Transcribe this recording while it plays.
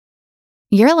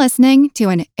You're listening to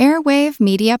an Airwave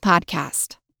Media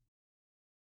Podcast.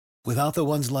 Without the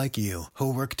ones like you,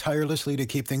 who work tirelessly to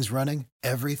keep things running,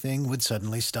 everything would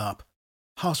suddenly stop.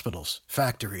 Hospitals,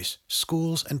 factories,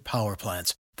 schools, and power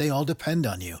plants, they all depend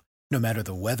on you. No matter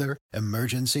the weather,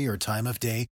 emergency, or time of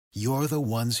day, you're the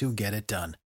ones who get it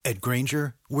done. At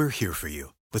Grainger, we're here for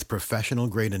you with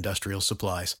professional-grade industrial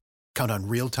supplies. Count on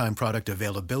real-time product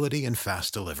availability and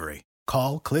fast delivery.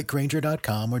 Call, click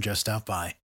Grainger.com, or just stop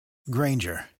by.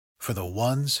 Grainger, for the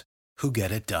ones who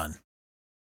get it done.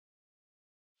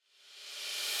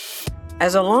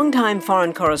 As a longtime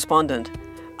foreign correspondent,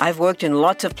 I've worked in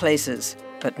lots of places,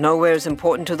 but nowhere as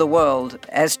important to the world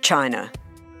as China.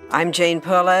 I'm Jane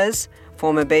Perlez,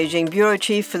 former Beijing bureau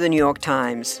chief for the New York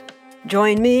Times.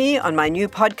 Join me on my new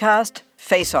podcast,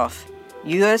 Face Off,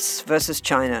 U.S. versus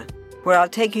China, where I'll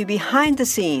take you behind the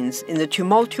scenes in the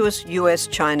tumultuous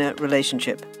U.S.-China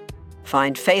relationship.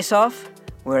 Find Face Off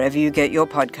wherever you get your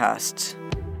podcasts.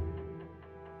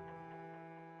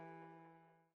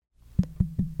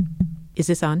 Is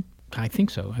this on? I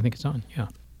think so. I think it's on, yeah. All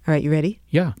right, you ready?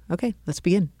 Yeah. Okay, let's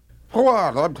begin.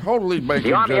 What? I'm totally making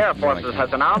The Army Air Forces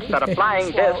has announced that a flying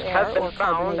disc has been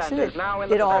found and is now in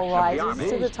the It all possession of the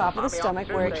rises Army. to the top of the stomach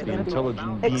where it can then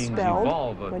be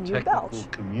expelled when you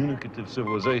belch. Communicative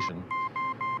civilization.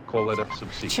 Call that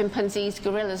F-C. Chimpanzees,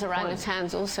 gorillas,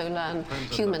 orangutans also learn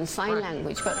human sign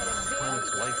language, but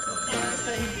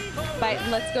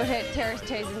let's go ahead, Terry's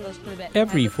English for a bit.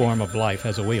 Every form of life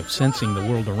has a way of sensing the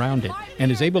world around it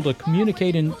and is able to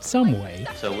communicate in some way.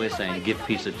 So we're saying give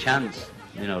peace a chance,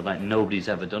 like nobody's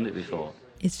ever done it before.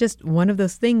 It's just one of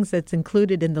those things that's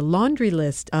included in the laundry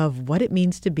list of what it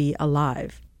means to be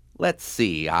alive. Let's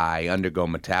see. I undergo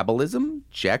metabolism.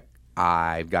 Check.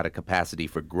 I've got a capacity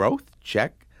for growth.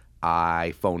 Check.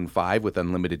 iPhone 5 with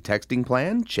unlimited texting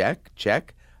plan. Check.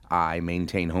 Check. I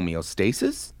maintain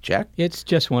homeostasis. Check. It's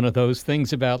just one of those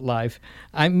things about life.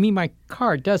 My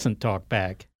car doesn't talk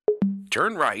back.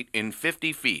 Turn right in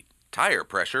 50 feet. Tire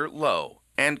pressure low.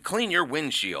 And clean your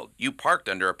windshield. You parked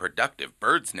under a productive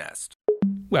bird's nest.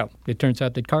 Well, it turns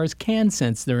out that cars can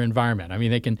sense their environment.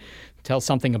 They can tell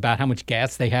something about how much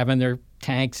gas they have in their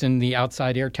tanks and the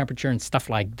outside air temperature and stuff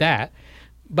like that.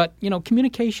 But,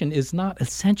 communication is not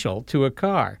essential to a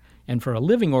car. And for a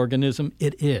living organism,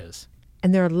 it is.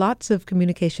 And there are lots of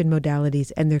communication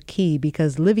modalities, and they're key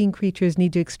because living creatures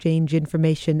need to exchange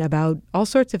information about all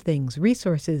sorts of things,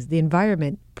 resources, the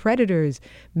environment, predators,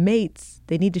 mates.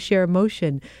 They need to share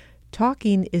emotion.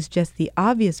 Talking is just the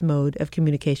obvious mode of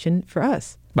communication for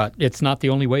us. But it's not the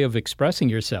only way of expressing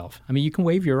yourself. You can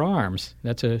wave your arms.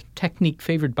 That's a technique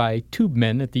favored by tube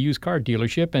men at the used car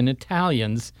dealership and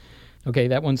Italians. Okay,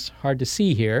 that one's hard to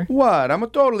see here. What? I'm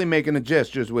totally making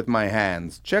gestures with my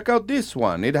hands. Check out this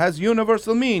one. It has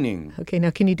universal meaning. Okay, now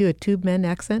can you do a tube men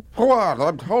accent? What?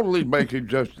 I'm totally making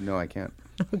gestures. No, I can't.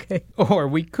 Okay. Or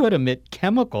we could emit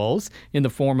chemicals in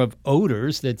the form of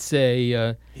odors that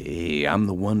say, Hey, I'm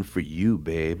the one for you,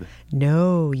 babe.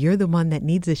 No, you're the one that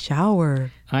needs a shower.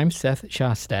 I'm Seth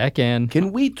Shostak, and...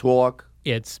 Can we talk?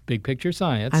 It's Big Picture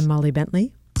Science. I'm Molly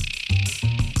Bentley.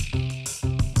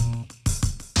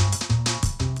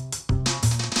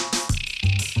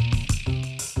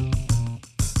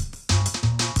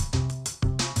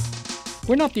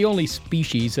 We're not the only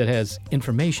species that has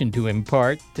information to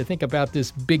impart. To think about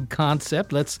this big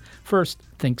concept, let's first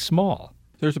think small.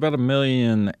 There's about 1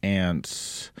 million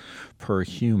ants per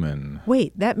human.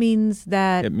 Wait, that means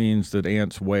that... It means that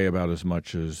ants weigh about as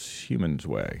much as humans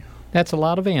weigh. That's a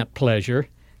lot of ant pleasure.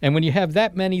 And when you have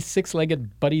that many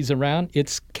six-legged buddies around,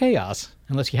 it's chaos,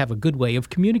 unless you have a good way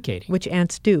of communicating. Which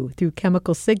ants do, through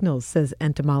chemical signals, says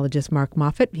entomologist Mark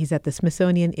Moffat. He's at the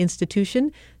Smithsonian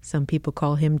Institution. Some people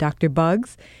call him Dr.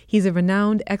 Bugs. He's a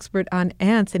renowned expert on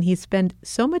ants, and he's spent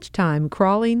so much time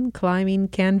crawling, climbing,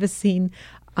 canvassing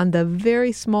on the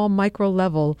very small micro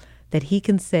level that he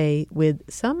can say with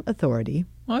some authority.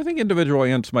 Well, I think individual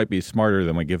ants might be smarter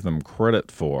than we give them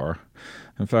credit for.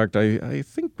 In fact, I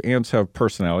think ants have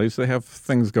personalities. They have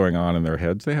things going on in their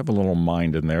heads. They have a little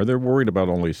mind in there. They're worried about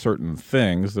only certain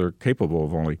things. They're capable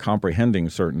of only comprehending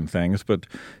certain things. But,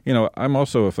 I'm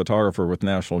also a photographer with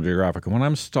National Geographic. And when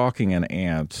I'm stalking an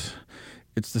ant,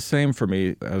 it's the same for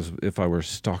me as if I were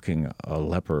stalking a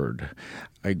leopard.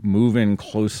 I move in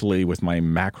closely with my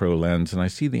macro lens, and I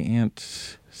see the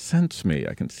ant sense me.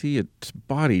 I can see its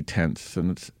body tense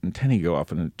and its antennae go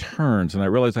off and it turns. And I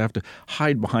realize I have to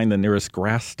hide behind the nearest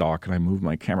grass stalk and I move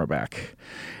my camera back.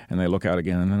 And I look out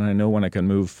again and then I know when I can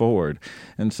move forward.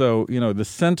 And so, the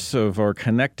sense of our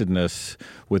connectedness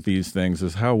with these things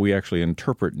is how we actually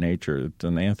interpret nature. It's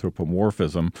an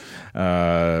anthropomorphism.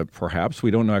 Perhaps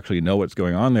we don't actually know what's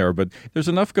going on there, but there's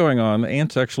enough going on. The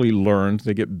ants actually learn.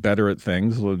 They get better at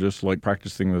things, just like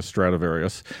practicing the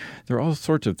Stradivarius. There are all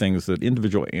sorts of things that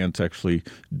individual ants actually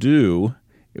do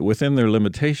within their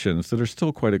limitations that are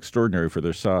still quite extraordinary for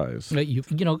their size.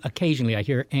 Occasionally I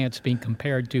hear ants being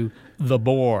compared to the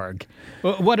Borg.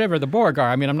 Whatever the Borg are,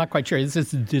 I'm not quite sure. This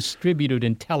is distributed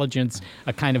intelligence,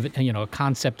 a kind of, a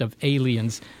concept of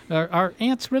aliens. Are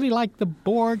ants really like the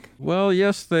Borg? Well,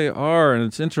 yes, they are. And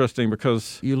it's interesting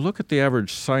because you look at the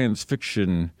average science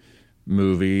fiction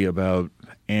movie about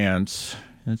ants,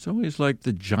 and it's always like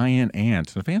the giant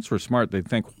ants. And if ants were smart, they'd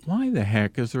think, why the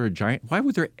heck is there a giant? Why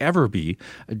would there ever be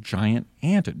a giant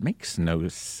ant? It makes no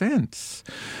sense.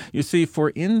 You see,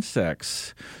 for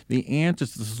insects, the ant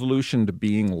is the solution to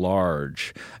being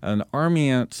large. An army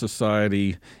ant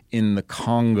society in the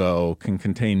Congo can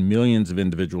contain millions of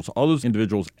individuals. All those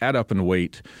individuals add up in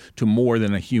weight to more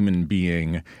than a human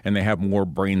being, and they have more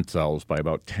brain cells by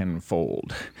about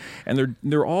tenfold. And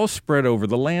they're all spread over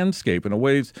the landscape in a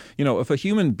ways, if a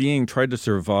human being tried to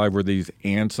survive where these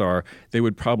ants are, they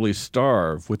would probably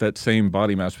starve with that same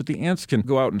body mass. But the ants can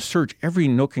go out and search every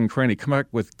nook and cranny, come back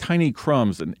with tiny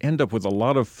crumbs and end up with a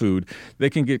lot of food. They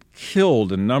can get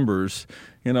killed in numbers.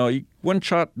 One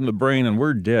shot in the brain and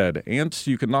we're dead. Ants,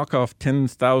 you can knock off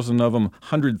 10,000 of them,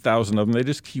 100,000 of them. They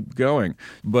just keep going.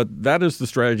 But that is the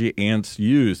strategy ants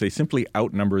use. They simply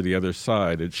outnumber the other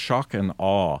side. It's shock and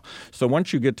awe. So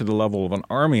once you get to the level of an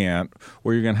army ant,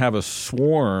 where you're going to have a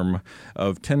swarm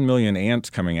of 10 million ants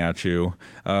coming at you,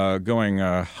 going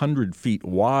 100 feet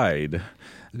wide,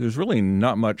 there's really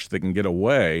not much that can get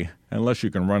away unless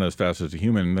you can run as fast as a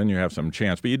human, and then you have some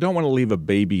chance. But you don't want to leave a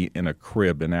baby in a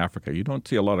crib in Africa. You don't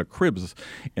see a lot of cribs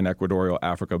in equatorial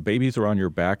Africa. Babies are on your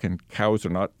back and cows are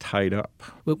not tied up.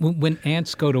 When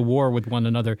ants go to war with one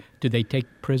another, do they take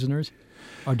prisoners?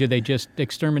 Or do they just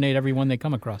exterminate everyone they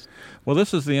come across? Well,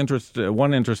 this is the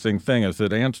one interesting thing is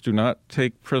that ants do not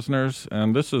take prisoners,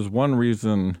 and this is one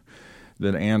reason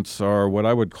that ants are what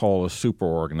I would call a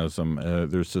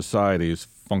superorganism. Their societies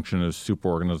function as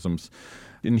superorganisms.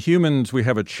 In humans, we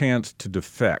have a chance to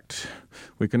defect.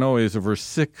 We can always, if we're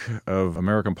sick of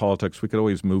American politics, we could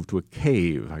always move to a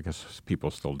cave. I guess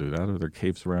people still do that. Are there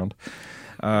caves around?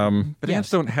 But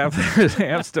yes.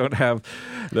 Ants don't have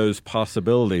those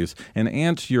possibilities. And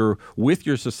ants, you're with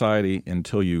your society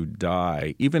until you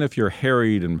die, even if you're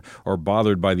harried or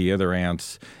bothered by the other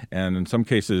ants. And in some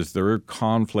cases, there are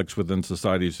conflicts within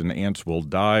societies, and ants will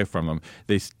die from them.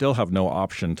 They still have no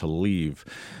option to leave.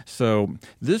 So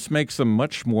this makes them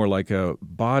much more like a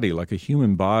body, like a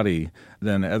human body,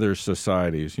 than other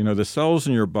societies. The cells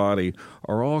in your body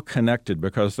are all connected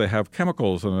because they have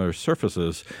chemicals on their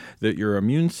surfaces that your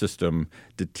immune system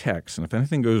detects. And if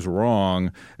anything goes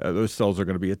wrong, those cells are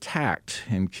going to be attacked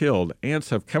and killed.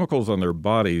 Ants have chemicals on their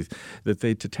bodies that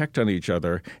they detect on each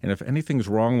other. And if anything's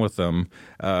wrong with them,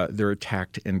 they're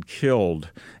attacked and killed.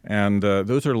 And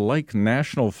those are like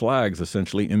national flags,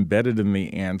 essentially, embedded in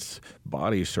the ant's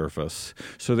body surface.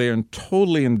 So they are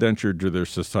totally indentured to their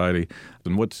society.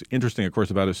 And what's interesting, of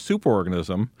course, about a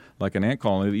superorganism, like an ant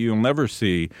colony, that you'll never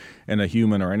see in a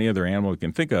human or any other animal you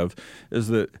can think of, is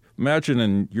that imagine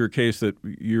in your case that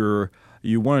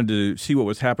you wanted to see what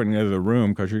was happening in the other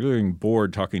room because you're getting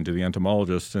bored talking to the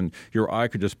entomologist, and your eye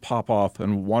could just pop off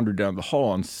and wander down the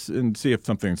hall and see if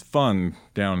something's fun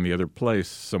down in the other place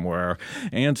somewhere.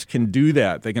 Ants can do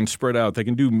that. They can spread out. They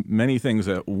can do many things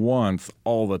at once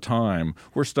all the time.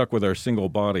 We're stuck with our single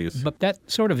bodies. But that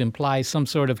sort of implies some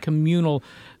sort of communal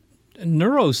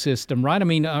neurosystem, right?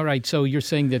 All right, so you're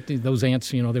saying that those ants,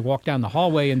 they walk down the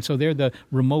hallway, and so they're the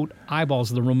remote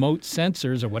eyeballs, the remote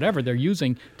sensors or whatever they're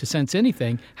using to sense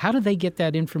anything. How do they get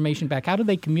that information back? How do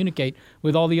they communicate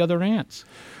with all the other ants?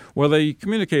 Well, they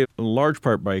communicate in large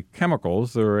part by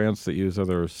chemicals. There are ants that use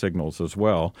other signals as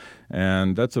well,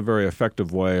 and that's a very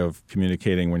effective way of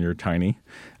communicating when you're tiny.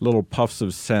 Little puffs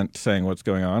of scent saying what's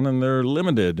going on, and they're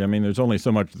limited. There's only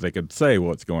so much that they could say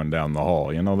what's going down the hall.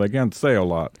 They can't say a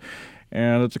lot.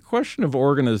 And it's a question of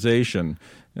organization.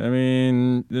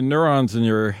 The neurons in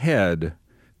your head,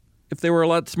 if they were a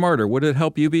lot smarter, would it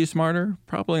help you be smarter?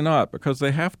 Probably not, because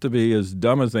they have to be as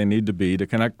dumb as they need to be to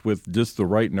connect with just the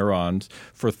right neurons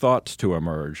for thoughts to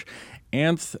emerge.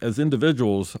 Ants, as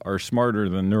individuals, are smarter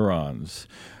than neurons.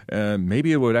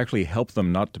 Maybe it would actually help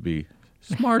them not to be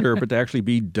smarter, but to actually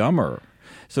be dumber.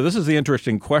 So this is the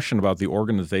interesting question about the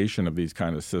organization of these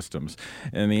kind of systems.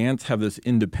 And the ants have this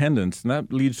independence, and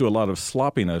that leads to a lot of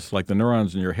sloppiness, like the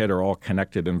neurons in your head are all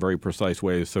connected in very precise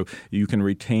ways, so you can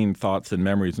retain thoughts and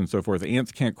memories and so forth.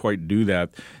 Ants can't quite do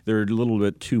that. They're a little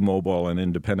bit too mobile and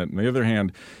independent. On the other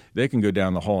hand, they can go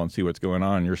down the hall and see what's going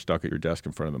on. You're stuck at your desk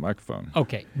in front of the microphone.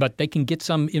 Okay, but they can get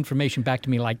some information back to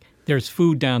me, like there's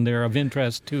food down there of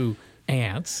interest to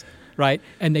ants, right?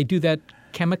 And they do that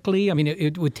chemically? I mean,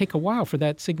 it would take a while for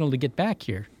that signal to get back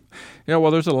here. Yeah,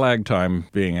 well, there's a lag time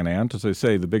being an ant. As I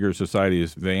say, the bigger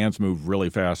societies, the ants move really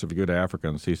fast. If you go to Africa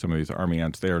and see some of these army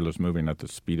ants, they are just moving at the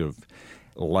speed of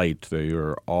light. They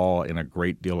are all in a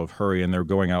great deal of hurry, and they're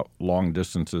going out long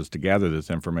distances to gather this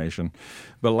information.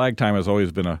 But lag time has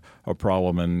always been a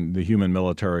problem in the human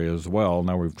military as well.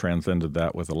 Now we've transcended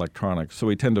that with electronics, so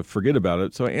we tend to forget about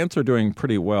it. So ants are doing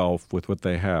pretty well with what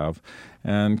they have.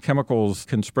 And chemicals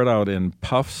can spread out in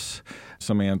puffs.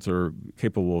 Some ants are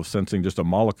capable of sensing just a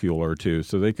molecule or two,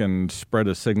 so they can spread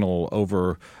a signal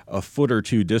over a foot or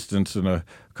two distance in a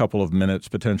couple of minutes,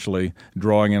 potentially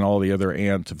drawing in all the other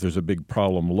ants if there's a big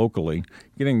problem locally.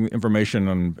 Getting information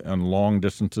on long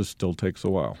distances still takes a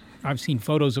while. I've seen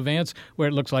photos of ants where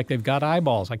it looks like they've got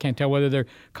eyeballs. I can't tell whether they're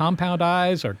compound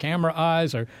eyes or camera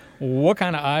eyes or what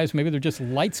kind of eyes. Maybe they're just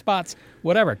light spots,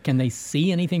 whatever. Can they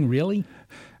see anything really?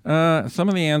 Some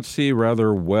of the ants see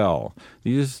rather well.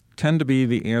 These tend to be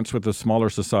the ants with the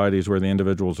smaller societies where the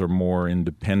individuals are more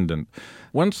independent.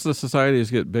 Once the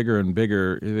societies get bigger and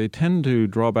bigger, they tend to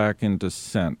draw back into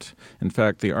scent. In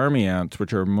fact, the army ants,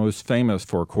 which are most famous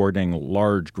for coordinating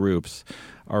large groups,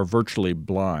 are virtually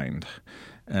blind.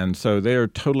 And so they are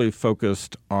totally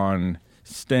focused on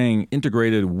staying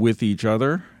integrated with each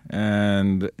other,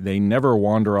 and they never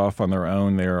wander off on their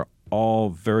own. They are all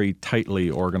very tightly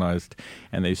organized,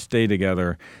 and they stay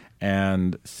together,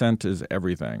 and scent is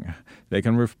everything. They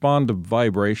can respond to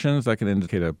vibrations that can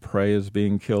indicate a prey is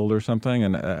being killed or something,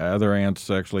 and other ants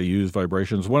actually use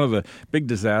vibrations. One of the big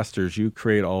disasters you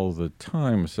create all the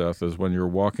time, Seth, is when you're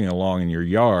walking along in your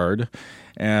yard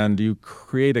and you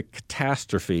create a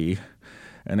catastrophe,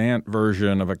 an ant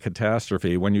version of a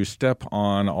catastrophe, when you step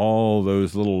on all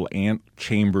those little ant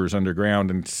chambers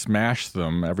underground and smash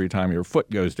them every time your foot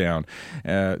goes down.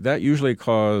 That usually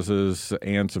causes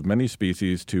ants of many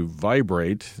species to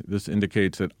vibrate. This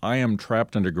indicates that I am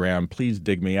trapped underground, please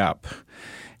dig me up.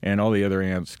 And all the other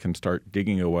ants can start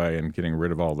digging away and getting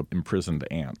rid of all the imprisoned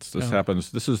ants.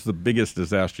 This is the biggest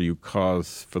disaster you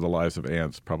cause for the lives of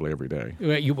ants probably every day.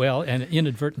 Well, and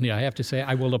inadvertently, I have to say,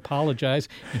 I will apologize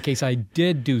in case I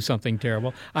did do something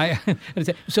terrible.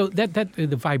 So that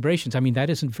the vibrations, I mean,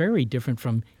 that isn't very different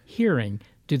from hearing.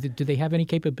 Do they have any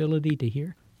capability to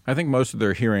hear? I think most of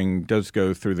their hearing does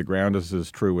go through the ground, as is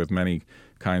true with many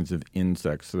kinds of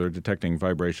insects. So they're detecting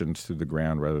vibrations through the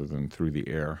ground rather than through the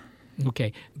air.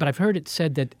 Okay, but I've heard it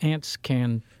said that ants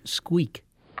can squeak.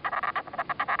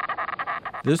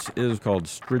 This is called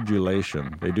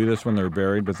stridulation. They do this when they're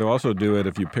buried, but they'll also do it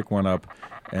if you pick one up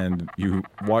and you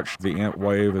watch the ant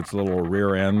wave its little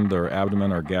rear end or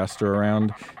abdomen or gaster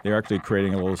around. They're actually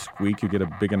creating a little squeak. You get a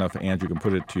big enough ant, you can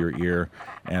put it to your ear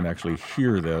and actually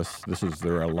hear this. This is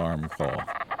their alarm call.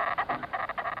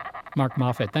 Mark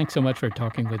Moffett, thanks so much for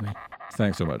talking with me.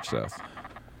 Thanks so much, Seth.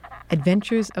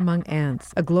 Adventures Among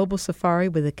Ants, a global safari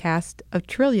with a cast of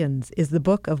trillions, is the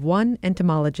book of one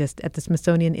entomologist at the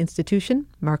Smithsonian Institution,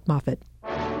 Mark Moffett.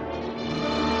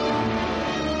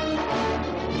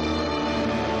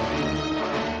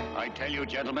 I tell you,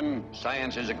 gentlemen,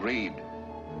 science has agreed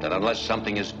that unless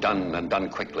something is done and done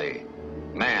quickly,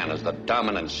 man, as the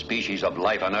dominant species of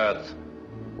life on Earth,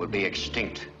 will be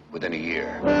extinct within a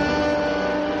year.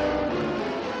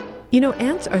 You know,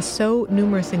 ants are so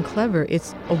numerous and clever,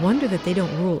 it's a wonder that they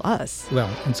don't rule us.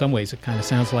 Well, in some ways, it kind of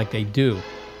sounds like they do.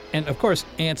 And, of course,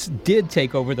 ants did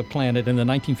take over the planet in the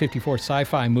 1954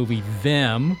 sci-fi movie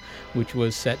Them, which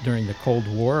was set during the Cold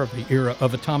War of the era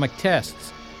of atomic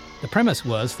tests. The premise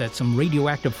was that some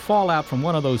radioactive fallout from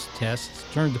one of those tests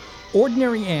turned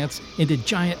ordinary ants into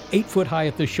giant 8-foot-high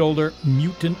at the shoulder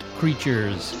mutant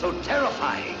creatures. So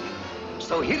terrifying,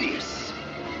 so hideous,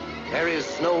 there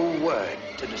is no word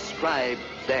to describe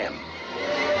them.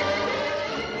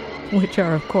 Which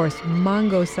are, of course,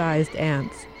 Mongo-sized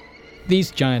ants. These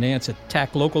giant ants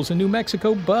attack locals in New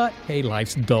Mexico, but, hey,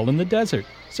 life's dull in the desert.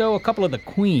 So a couple of the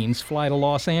queens fly to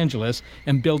Los Angeles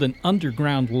and build an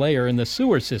underground lair in the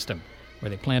sewer system, where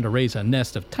they plan to raise a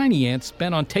nest of tiny ants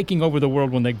bent on taking over the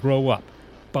world when they grow up.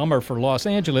 bummer for Los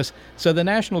Angeles, so the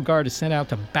National Guard is sent out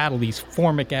to battle these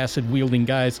formic acid-wielding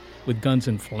guys with guns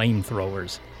and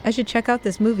flamethrowers. I should check out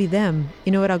this movie, Them.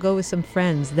 You know what, I'll go with some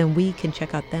friends, then we can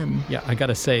check out Them. Yeah, I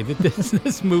gotta say that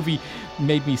this movie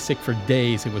made me sick for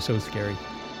days. It was so scary.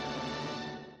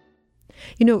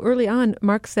 You know, early on,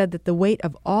 Mark said that the weight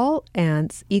of all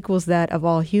ants equals that of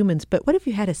all humans. But what if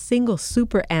you had a single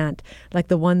super ant like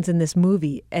the ones in this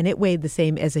movie, and it weighed the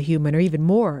same as a human or even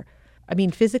more? I mean,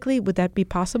 physically, would that be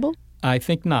possible? I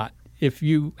think not. If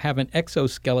you have an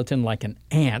exoskeleton like an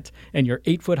ant and you're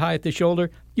 8 foot high at the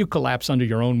shoulder, you collapse under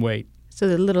your own weight. So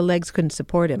the little legs couldn't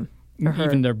support him or her?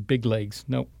 Even their big legs.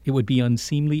 No, it would be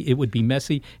unseemly, it would be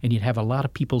messy, and you'd have a lot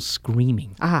of people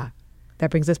screaming. Ah,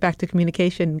 that brings us back to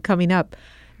communication coming up.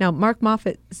 Now, Mark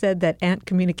Moffat said that ant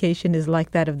communication is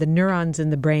like that of the neurons in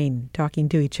the brain talking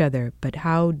to each other. But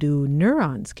how do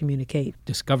neurons communicate?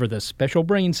 Discover the special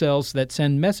brain cells that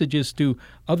send messages to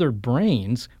other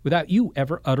brains without you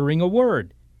ever uttering a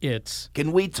word. It's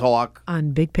Can We Talk?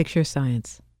 On Big Picture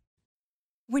Science.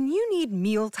 When you need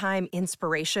mealtime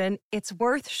inspiration, it's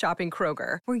worth shopping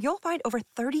Kroger, where you'll find over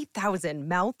 30,000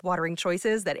 mouth-watering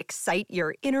choices that excite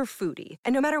your inner foodie.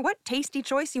 And no matter what tasty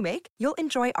choice you make, you'll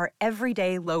enjoy our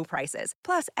everyday low prices,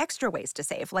 plus extra ways to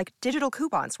save, like digital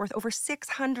coupons worth over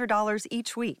 $600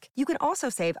 each week. You can also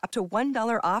save up to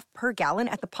 $1 off per gallon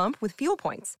at the pump with fuel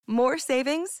points. More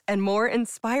savings and more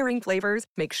inspiring flavors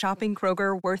make shopping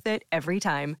Kroger worth it every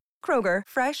time. Kroger,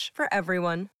 fresh for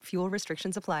everyone. Fuel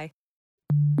restrictions apply.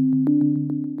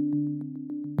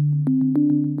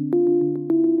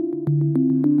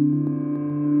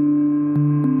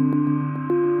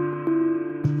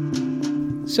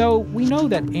 So we know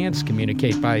that ants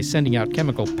communicate by sending out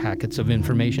chemical packets of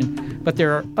information, but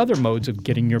there are other modes of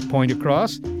getting your point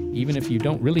across, even if you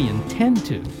don't really intend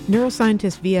to.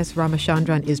 Neuroscientist V.S.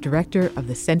 Ramachandran is director of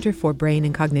the Center for Brain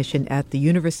and Cognition at the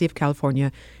University of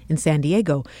California in San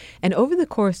Diego. And over the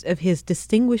course of his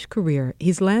distinguished career,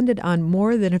 he's landed on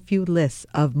more than a few lists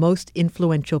of most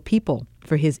influential people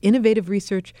for his innovative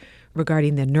research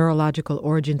regarding the neurological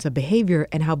origins of behavior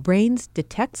and how brains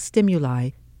detect stimuli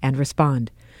and respond.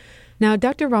 Now,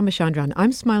 Dr. Ramachandran,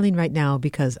 I'm smiling right now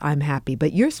because I'm happy,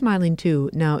 but you're smiling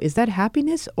too. Now, is that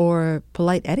happiness or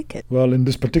polite etiquette? Well, in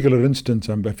this particular instance,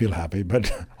 I feel happy,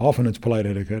 but often it's polite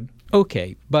etiquette.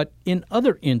 Okay, but in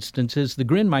other instances, the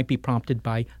grin might be prompted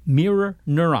by mirror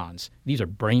neurons. These are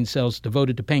brain cells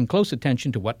devoted to paying close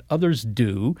attention to what others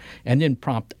do and then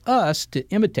prompt us to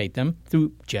imitate them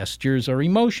through gestures or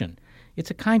emotion. It's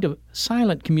a kind of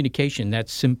silent communication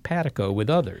that's simpatico with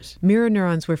others. Mirror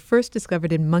neurons were first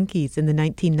discovered in monkeys in the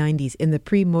 1990s in the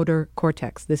premotor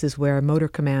cortex. This is where motor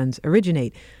commands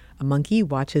originate. A monkey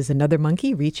watches another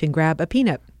monkey reach and grab a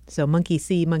peanut. So monkey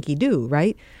see, monkey do,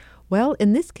 right? Well,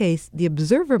 in this case, the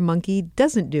observer monkey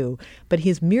doesn't do, but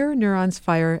his mirror neurons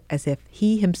fire as if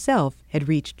he himself had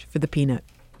reached for the peanut.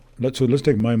 Let's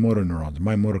take my motor neurons,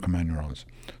 my motor command neurons.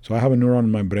 So I have a neuron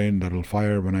in my brain that will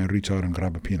fire when I reach out and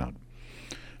grab a peanut.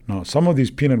 Now, some of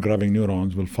these peanut-grabbing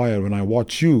neurons will fire when I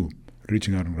watch you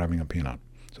reaching out and grabbing a peanut.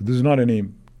 So this is not any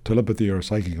telepathy or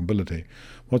psychic ability.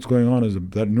 What's going on is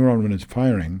that neuron, when it's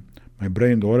firing, my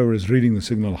brain, whatever is reading the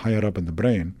signal higher up in the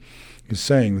brain, is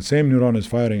saying the same neuron is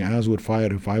firing as would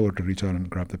fire if I were to reach out and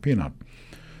grab the peanut.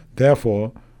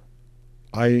 Therefore,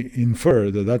 I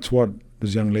infer that that's what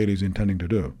this young lady is intending to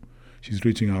do. She's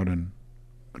reaching out and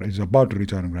is about to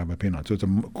reach out and grab a peanut. So it's a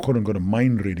quote-unquote a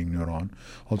mind-reading neuron,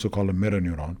 also called a mirror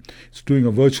neuron. It's doing a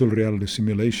virtual reality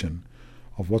simulation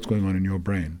of what's going on in your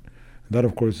brain. And that,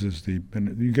 of course, is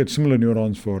and you get similar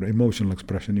neurons for emotional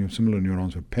expression. You have similar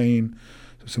neurons for pain,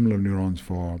 similar neurons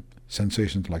for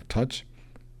sensations like touch.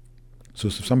 So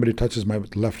if somebody touches my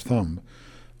left thumb,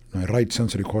 my right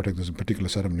sensory cortex, there's a particular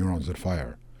set of neurons that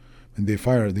fire. When they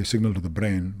fire, they signal to the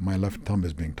brain, my left thumb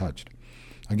is being touched.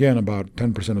 Again, about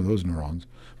 10% of those neurons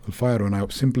will fire when I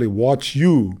simply watch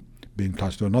you being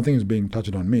touched. So nothing is being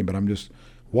touched on me, but I'm just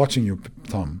watching your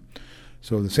thumb.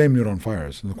 So the same neuron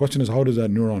fires. And the question is, how does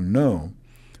that neuron know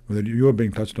whether you're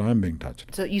being touched or I'm being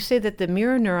touched? So you say that the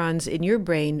mirror neurons in your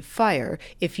brain fire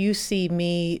if you see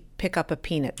me pick up a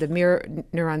peanut. The mirror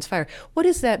neurons fire. What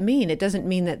does that mean? It doesn't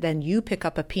mean that then you pick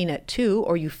up a peanut too,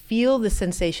 or you feel the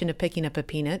sensation of picking up a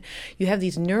peanut. You have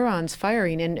these neurons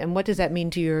firing, and what does that mean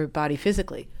to your body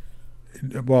physically?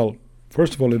 Well,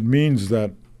 first of all, it means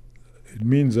that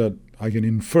I can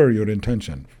infer your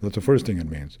intention. That's the first thing it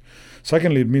means.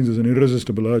 Secondly, it means there's an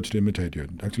irresistible urge to imitate you.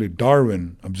 Actually,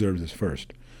 Darwin observed this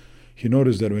first. He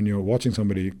noticed that when you're watching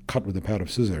somebody cut with a pair of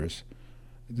scissors,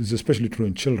 this is especially true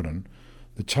in children,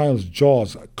 the child's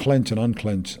jaws clench and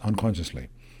unclench unconsciously.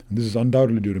 And this is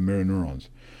undoubtedly due to mirror neurons.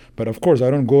 But of course, I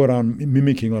don't go around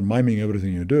mimicking or miming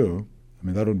everything you do. I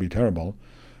mean, that would be terrible.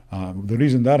 The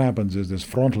reason that happens is there's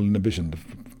frontal inhibition. The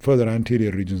further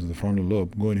anterior regions of the frontal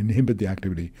lobe go and inhibit the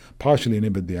activity, partially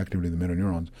inhibit the activity of the mirror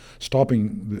neurons,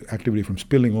 stopping the activity from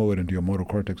spilling over into your motor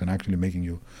cortex and actually making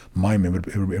you mime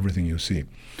everything you see.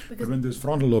 But when there's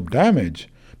frontal lobe damage,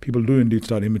 people do indeed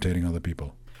start imitating other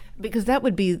people. Because that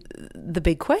would be the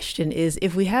big question, is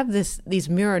if we have these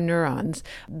mirror neurons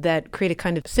that create a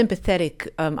kind of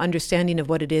sympathetic understanding of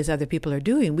what it is other people are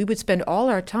doing, we would spend all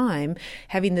our time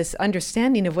having this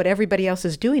understanding of what everybody else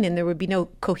is doing, and there would be no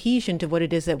cohesion to what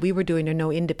it is that we were doing, or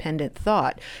no independent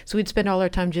thought. So we'd spend all our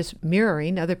time just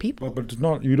mirroring other people. But it's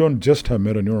not, you don't just have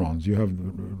mirror neurons. You have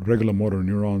regular motor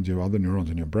neurons, you have other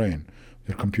neurons in your brain.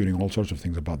 You're computing all sorts of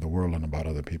things about the world and about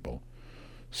other people.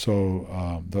 So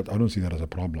I don't see that as a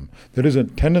problem. There is a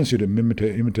tendency to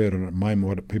imitate or mime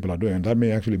what people are doing, and that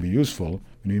may actually be useful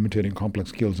when you're imitating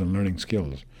complex skills and learning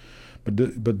skills. But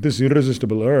this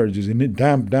irresistible urge is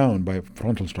damped down by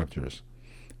frontal structures,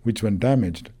 which when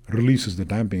damaged releases the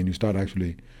damping, and you start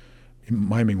actually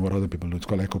miming what other people do. It's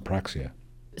called echopraxia.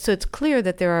 So it's clear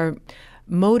that there are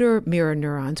motor mirror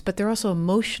neurons, but there are also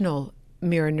emotional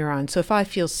mirror neurons. So if I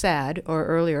feel sad, or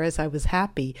earlier as I was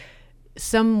happy,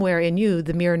 somewhere in you,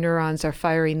 the mirror neurons are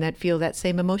firing that feel that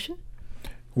same emotion?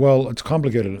 Well, it's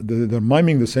complicated. They're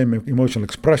miming the same emotional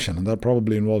expression, and that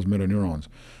probably involves mirror neurons.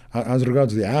 As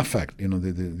regards the affect,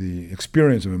 the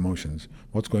experience of emotions,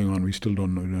 what's going on, we still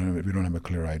don't know. We don't have a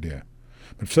clear idea.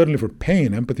 But certainly for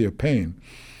pain, empathy of pain,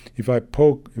 if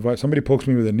somebody pokes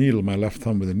me with a needle, my left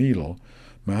thumb with a needle,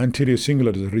 my anterior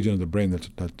cingulate is a region of the brain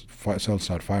that cells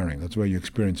start firing. That's where you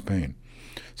experience pain.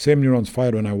 Same neurons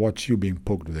fire when I watch you being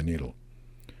poked with a needle.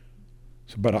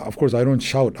 But of course, I don't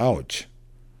shout, ouch,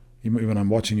 even when I'm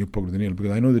watching you poked with a needle,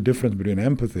 because I know the difference between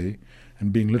empathy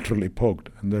and being literally poked.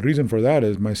 And the reason for that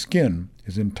is my skin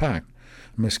is intact.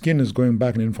 My skin is going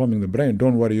back and informing the brain,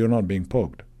 don't worry, you're not being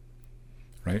poked.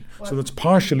 Right? So that's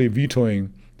partially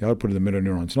vetoing the output of the mirror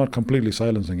neuron. It's not completely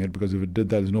silencing it, because if it did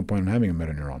that, there's no point in having a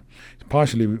mirror neuron. It's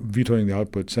partially vetoing the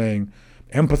output, saying,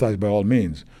 empathize by all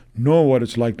means. Know what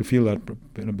it's like to feel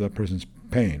that person's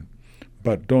pain,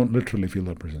 but don't literally feel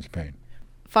that person's pain.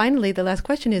 Finally, the last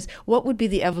question is, what would be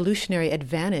the evolutionary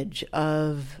advantage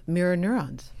of mirror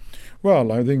neurons? Well,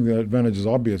 I think the advantage is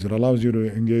obvious. It allows you to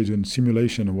engage in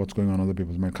simulation of what's going on in other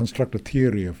people's mind, construct a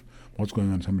theory of what's going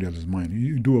on in somebody else's mind.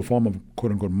 You do a form of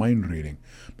quote-unquote mind reading,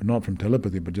 but not from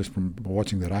telepathy, but just from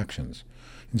watching their actions.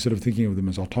 Instead of thinking of them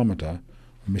as automata,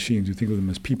 machines, you think of them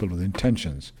as people with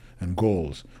intentions and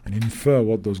goals, and infer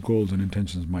what those goals and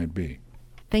intentions might be.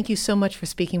 Thank you so much for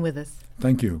speaking with us.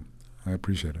 Thank you. I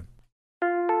appreciate it.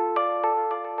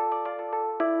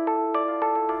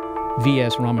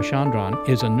 V.S. Ramachandran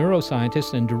is a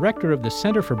neuroscientist and director of the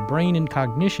Center for Brain and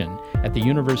Cognition at the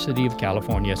University of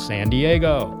California, San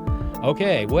Diego.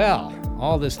 Okay, well,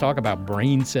 all this talk about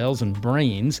brain cells and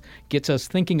brains gets us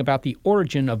thinking about the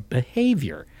origin of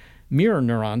behavior. Mirror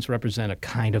neurons represent a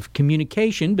kind of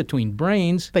communication between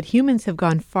brains. But humans have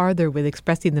gone farther with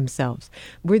expressing themselves.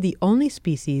 We're the only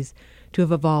species to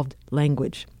have evolved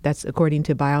language. That's according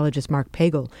to biologist Mark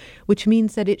Pagel, which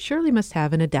means that it surely must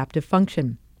have an adaptive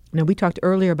function. Now, we talked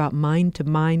earlier about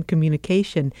mind-to-mind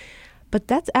communication, but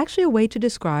that's actually a way to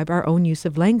describe our own use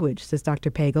of language, says Dr.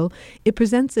 Pagel. It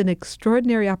presents an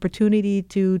extraordinary opportunity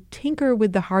to tinker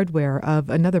with the hardware of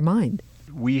another mind.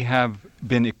 We have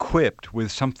been equipped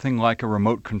with something like a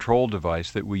remote control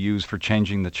device that we use for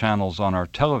changing the channels on our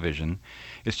television.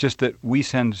 It's just that we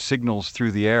send signals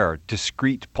through the air,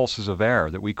 discrete pulses of air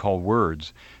that we call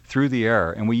words, through the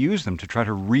air, and we use them to try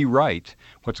to rewrite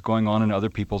what's going on in other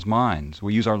people's minds.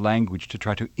 We use our language to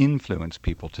try to influence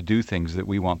people to do things that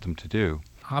we want them to do.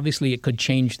 Obviously, it could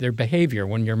change their behavior.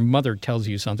 When your mother tells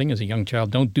you something as a young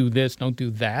child, don't do this, don't do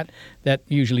that, that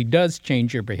usually does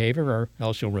change your behavior, or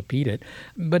else you'll repeat it.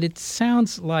 But it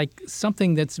sounds like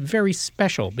something that's very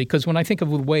special, because when I think of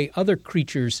the way other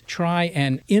creatures try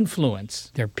and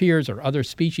influence their peers or other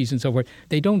species and so forth,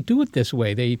 they don't do it this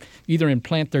way. They either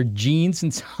implant their genes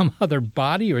in some other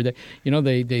body, or they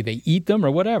eat them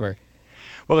or whatever.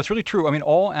 Well, that's really true. I mean,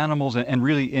 all animals, and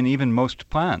really in even most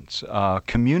plants,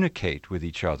 communicate with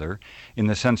each other in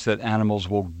the sense that animals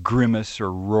will grimace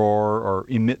or roar or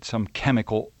emit some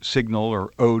chemical signal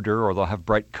or odor, or they'll have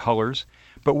bright colors.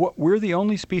 But we're the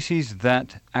only species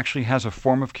that actually has a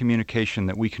form of communication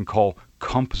that we can call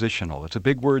compositional. It's a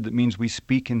big word that means we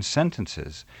speak in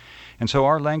sentences. And so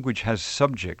our language has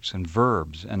subjects and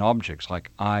verbs and objects like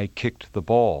I kicked the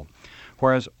ball.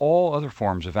 whereas all other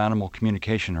forms of animal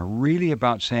communication are really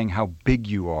about saying how big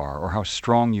you are, or how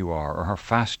strong you are, or how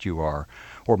fast you are,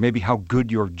 or maybe how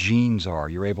good your genes are.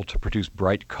 You're able to produce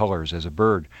bright colors as a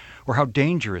bird, or how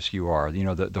dangerous you are,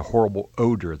 the horrible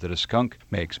odor that a skunk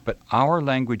makes. But our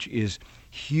language is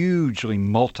hugely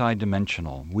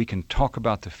multidimensional. We can talk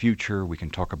about the future, we can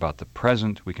talk about the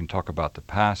present, we can talk about the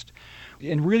past.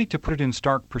 And really, to put it in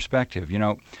stark perspective,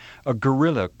 a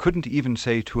gorilla couldn't even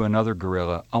say to another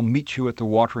gorilla, "I'll meet you at the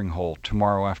watering hole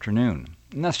tomorrow afternoon."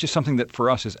 And that's just something that for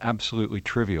us is absolutely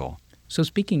trivial. So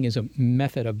speaking is a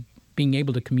method of being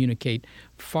able to communicate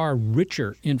far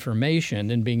richer information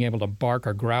than being able to bark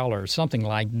or growl or something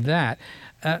like that.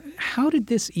 How did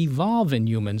this evolve in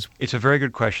humans? It's a very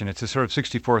good question. It's a sort of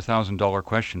 $64,000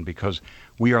 question because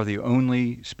we are the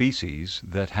only species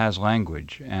that has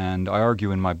language. And I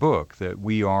argue in my book that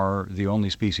we are the only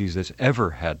species that's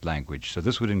ever had language. So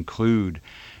this would include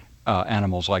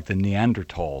animals like the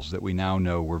Neanderthals that we now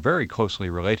know were very closely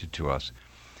related to us.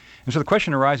 And so the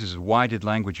question arises, why did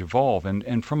language evolve?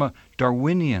 And from a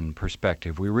Darwinian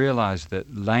perspective, we realize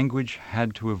that language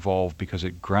had to evolve because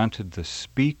it granted the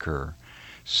speaker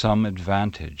some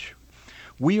advantage.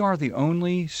 We are the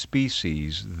only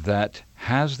species that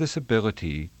has this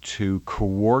ability to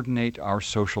coordinate our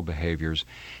social behaviors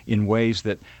in ways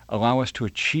that allow us to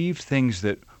achieve things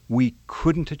that we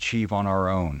couldn't achieve on our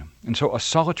own. And so a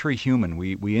solitary human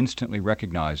we instantly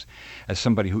recognize as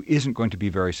somebody who isn't going to be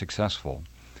very successful.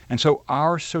 And so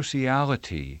our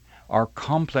sociality, our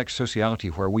complex sociality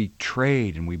where we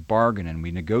trade and we bargain and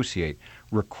we negotiate,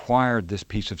 required this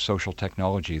piece of social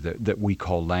technology that we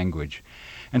call language.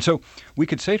 And so we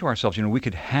could say to ourselves, we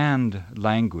could hand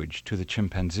language to the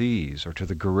chimpanzees or to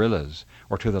the gorillas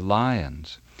or to the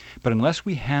lions. But unless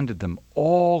we handed them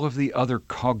all of the other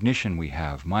cognition we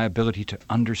have, my ability to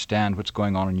understand what's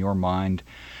going on in your mind,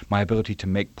 my ability to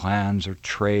make plans or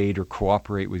trade or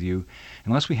cooperate with you,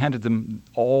 unless we handed them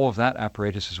all of that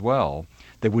apparatus as well,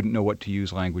 they wouldn't know what to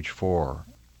use language for.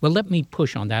 Well, let me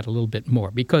push on that a little bit more,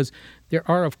 because there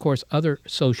are, of course, other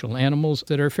social animals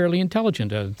that are fairly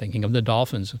intelligent. I'm thinking of the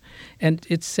dolphins. And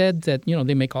it's said that,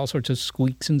 they make all sorts of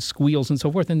squeaks and squeals and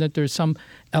so forth, and that there's some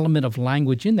element of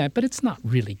language in that. But it's not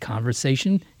really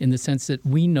conversation in the sense that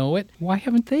we know it. Why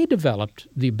haven't they developed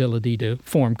the ability to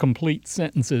form complete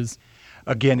sentences?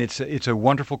 Again, it's a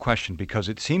wonderful question, because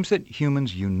it seems that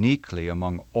humans uniquely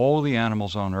among all the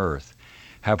animals on Earth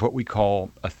have what we call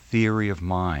a theory of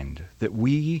mind, that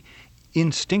we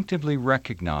instinctively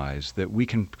recognize that we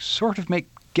can sort of make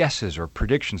guesses or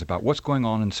predictions about what's going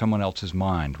on in someone else's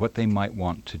mind, what they might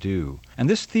want to do. And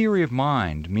this theory of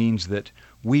mind means that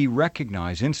we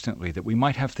recognize instantly that we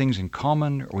might have things in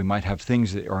common, or we might have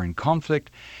things that are in conflict,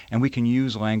 and we can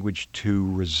use language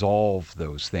to resolve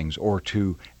those things or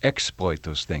to exploit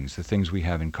those things, the things we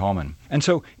have in common. And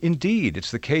so, indeed, it's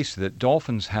the case that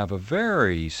dolphins have a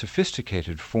very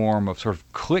sophisticated form of sort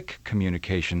of click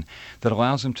communication that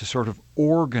allows them to sort of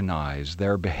organize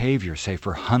their behavior, say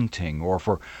for hunting or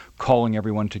for calling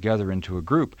everyone together into a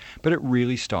group. But it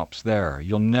really stops there.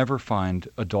 You'll never find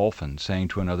a dolphin saying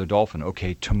to another dolphin,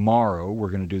 okay, tomorrow we're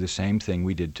going to do the same thing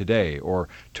we did today, or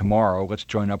tomorrow let's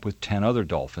join up with 10 other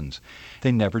dolphins.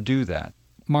 They never do that.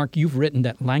 Mark, you've written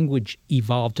that language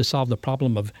evolved to solve the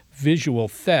problem of visual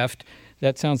theft.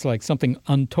 That sounds like something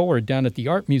untoward down at the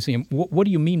Art Museum. What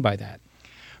do you mean by that?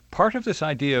 Part of this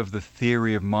idea of the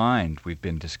theory of mind we've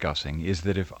been discussing is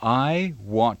that if I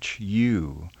watch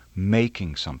you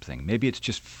making something, maybe it's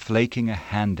just flaking a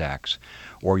hand axe,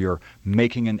 or you're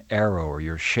making an arrow, or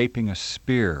you're shaping a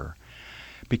spear,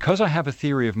 because I have a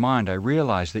theory of mind, I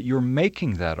realize that you're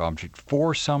making that object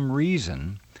for some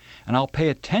reason, and I'll pay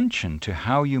attention to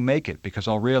how you make it, because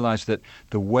I'll realize that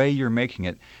the way you're making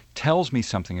it tells me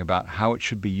something about how it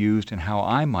should be used and how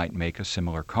I might make a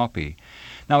similar copy.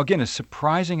 Now, again, as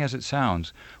surprising as it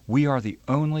sounds, we are the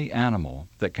only animal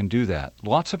that can do that.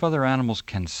 Lots of other animals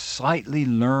can slightly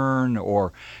learn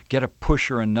or get a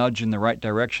push or a nudge in the right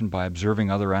direction by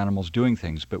observing other animals doing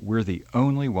things, but we're the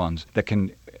only ones that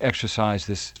can exercise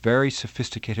this very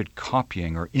sophisticated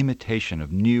copying or imitation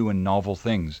of new and novel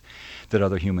things that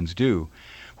other humans do.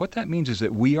 What that means is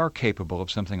that we are capable of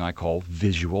something I call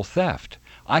visual theft.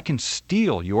 I can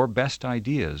steal your best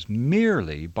ideas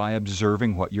merely by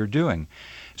observing what you're doing.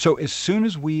 So as soon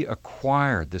as we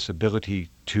acquired this ability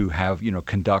to have,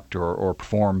 conduct or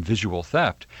perform visual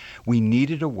theft, we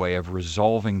needed a way of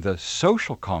resolving the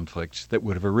social conflicts that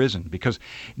would have arisen. Because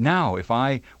now, if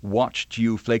I watched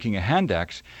you flaking a hand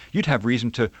axe, you'd have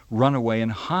reason to run away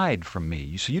and hide from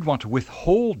me. So you'd want to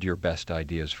withhold your best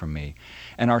ideas from me.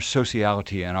 And our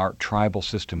sociality and our tribal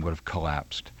system would have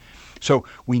collapsed. So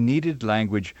we needed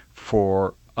language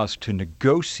for us to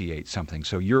negotiate something.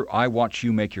 So I watch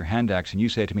you make your hand axe and you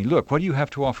say to me, look, what do you have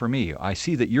to offer me? I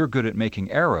see that you're good at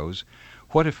making arrows.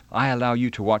 What if I allow you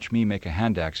to watch me make a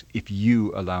hand axe if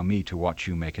you allow me to watch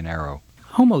you make an arrow?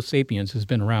 Homo sapiens has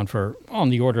been around for on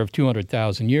the order of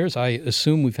 200,000 years. I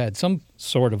assume we've had some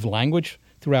sort of language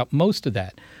throughout most of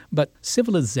that. But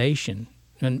civilization,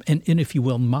 and if you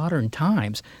will, modern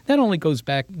times, that only goes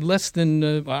back less than,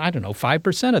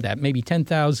 5% of that, maybe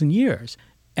 10,000 years.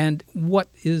 And what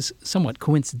is somewhat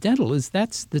coincidental is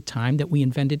that's the time that we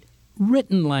invented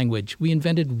written language. We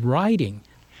invented writing.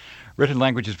 Written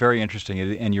language is very interesting,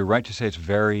 and you're right to say it's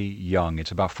very young.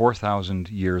 It's about 4,000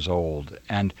 years old.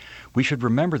 And we should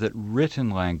remember that written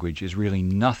language is really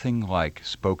nothing like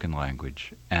spoken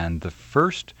language. And the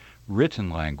first written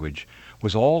language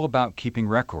was all about keeping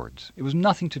records. It was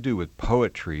nothing to do with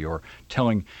poetry or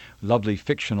telling lovely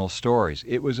fictional stories.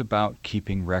 It was about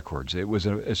keeping records. It was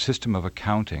a system of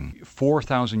accounting.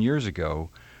 4,000 years ago,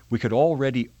 we could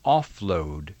already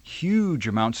offload huge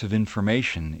amounts of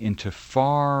information into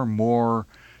far more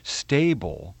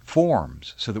stable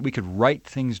forms so that we could write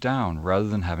things down rather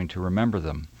than having to remember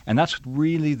them. And that's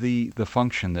really the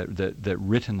function that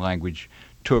written language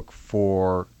took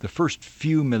for the first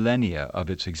few millennia of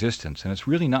its existence. And it's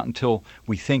really not until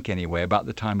we think, anyway, about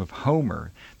the time of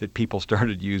Homer that people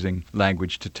started using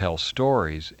language to tell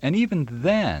stories. And even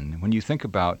then, when you think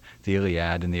about the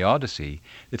Iliad and the Odyssey,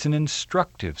 it's an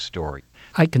instructive story.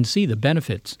 I can see the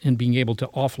benefits in being able to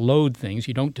offload things.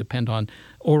 You don't depend on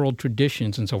oral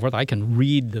traditions and so forth. I can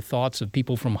read the thoughts of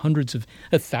people from hundreds of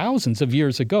thousands of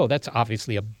years ago. That's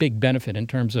obviously a big benefit in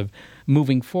terms of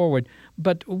moving forward.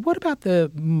 But what about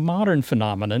the modern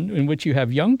phenomenon in which you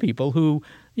have young people who,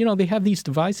 they have these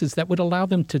devices that would allow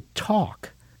them to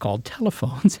talk, called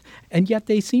telephones, and yet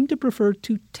they seem to prefer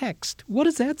to text? What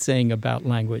is that saying about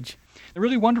language? The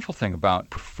really wonderful thing about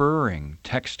preferring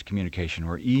text communication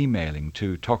or emailing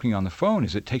to talking on the phone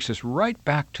is it takes us right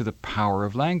back to the power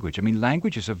of language. I mean,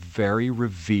 language is a very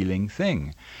revealing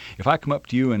thing. If I come up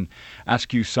to you and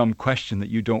ask you some question that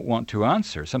you don't want to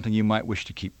answer, something you might wish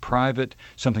to keep private,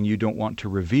 something you don't want to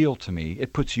reveal to me,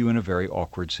 it puts you in a very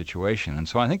awkward situation. And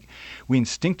so I think we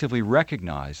instinctively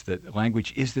recognize that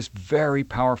language is this very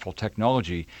powerful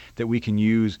technology that we can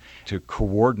use to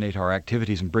coordinate our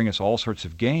activities and bring us all sorts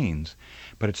of gains.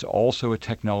 But it's also a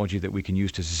technology that we can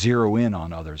use to zero in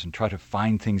on others and try to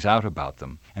find things out about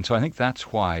them. And so I think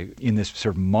that's why in this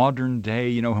sort of modern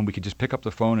day, when we could just pick up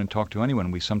the phone and talk to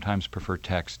anyone, we sometimes prefer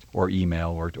text or email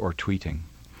or tweeting.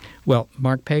 Well,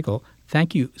 Mark Pagel,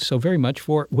 thank you so very much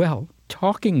for,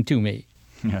 talking to me.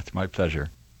 Yeah, it's my pleasure.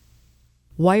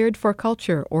 Wired for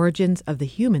Culture, Origins of the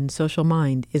Human Social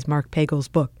Mind is Mark Pagel's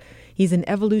book. He's an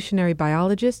evolutionary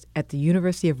biologist at the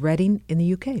University of Reading in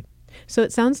the UK. So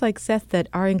it sounds like, Seth, that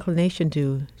our inclination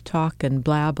to talk and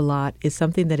blab a lot is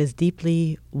something that is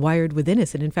deeply wired within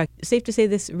us. And in fact, safe to say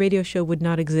this radio show would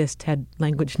not exist had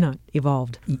language not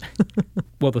evolved.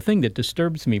 Well, the thing that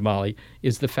disturbs me, Molly,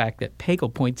 is the fact that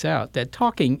Pagel points out that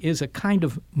talking is a kind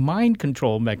of mind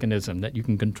control mechanism, that you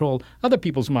can control other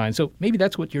people's minds. So maybe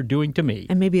that's what you're doing to me.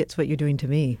 And maybe it's what you're doing to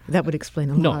me. That would explain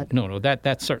a lot. No,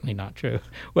 that's certainly not true.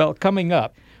 Well, coming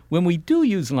up, when we do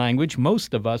use language,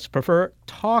 most of us prefer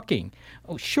talking.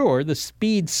 Oh, sure, the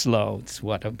speed's slow. It's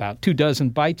about 24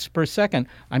 bytes per second.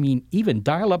 I mean, even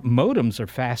dial-up modems are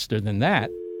faster than that.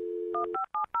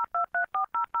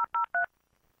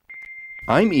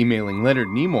 I'm emailing Leonard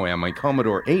Nimoy on my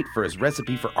Commodore 8 for his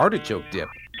recipe for artichoke dip.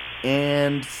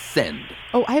 And send.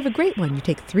 Oh, I have a great one. You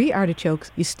take 3 artichokes,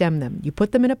 you stem them, you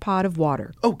put them in a pot of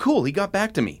water. Oh, cool, he got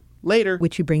back to me. Later.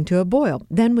 Which you bring to a boil.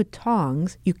 Then with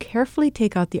tongs, you carefully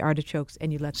take out the artichokes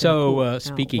and you let them cool.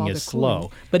 Speaking now, is slow.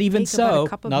 But even so,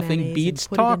 nothing beats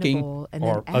talking,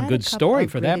 or a good story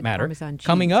for that matter.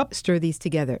 Coming up, stir these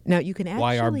together. Now you can actually,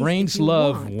 why our brains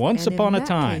love Once Upon a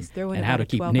Time and how to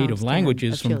keep native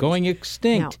languages from going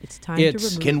extinct. Now, it's time to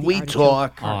remove Can We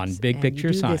Talk? On Big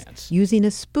Picture Science. Using a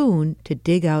spoon to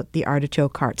dig out the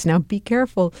artichoke hearts. Now be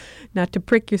careful not to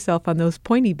prick yourself on those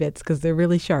pointy bits because they're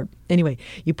really sharp. Anyway,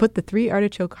 you put the 3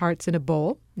 artichoke hearts in a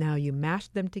bowl. Now you mash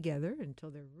them together until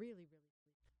they're really...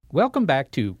 Welcome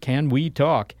back to Can We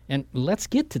Talk? And let's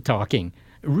get to talking.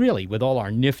 Really, with all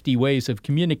our nifty ways of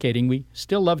communicating, we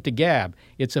still love to gab.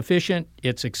 It's efficient,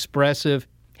 it's expressive.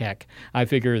 Heck, I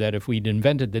figure that if we'd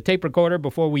invented the tape recorder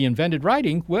before we invented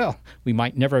writing, well, we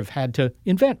might never have had to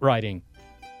invent writing.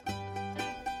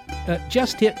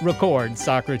 Just hit record,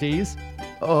 Socrates.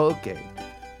 Oh, okay.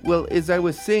 Well, as I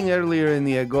was saying earlier in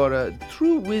the Agora,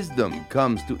 true wisdom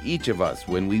comes to each of us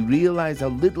when we realize how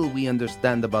little we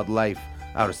understand about life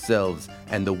ourselves,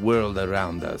 and the world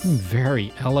around us.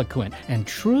 Very eloquent and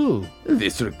true.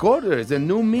 This recorder is a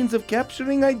new means of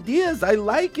capturing ideas. I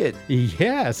like it.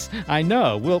 Yes, I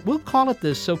know. We'll call it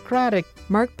the Socratic.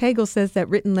 Mark Pagel says that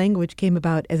written language came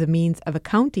about as a means of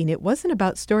accounting. It wasn't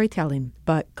about storytelling,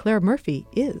 but Claire Murphy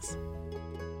is.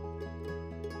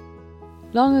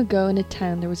 Long ago in a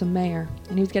town there was a mayor,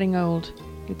 and he was getting old.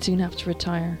 He would soon have to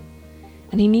retire.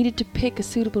 And he needed to pick a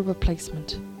suitable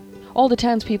replacement. All the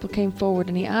townspeople came forward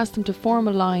and he asked them to form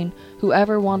a line,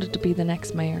 whoever wanted to be the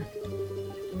next mayor.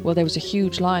 Well, there was a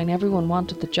huge line. Everyone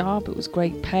wanted the job. It was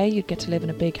great pay. You'd get to live in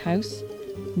a big house.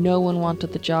 No one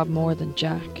wanted the job more than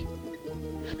Jack.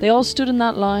 They all stood in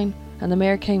that line and the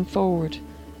mayor came forward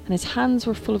and his hands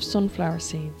were full of sunflower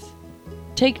seeds.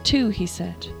 "Take 2, he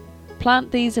said.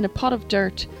 "Plant these in a pot of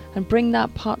dirt and bring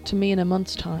that pot to me in a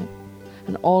month's time."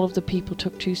 And all of the people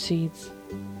took 2 seeds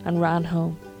and ran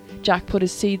home. Jack put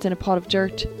his seeds in a pot of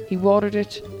dirt, he watered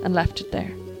it and left it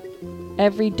there.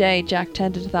 Every day Jack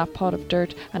tended to that pot of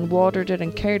dirt and watered it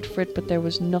and cared for it, but there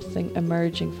was nothing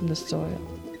emerging from the soil.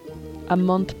 A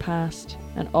month passed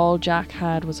and all Jack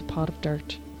had was a pot of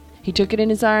dirt. He took it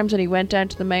in his arms and he went down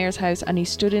to the mayor's house and he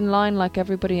stood in line like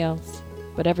everybody else.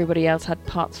 But everybody else had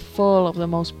pots full of the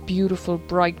most beautiful,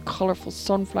 bright, colourful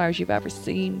sunflowers you've ever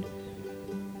seen.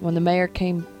 When the mayor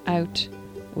came out,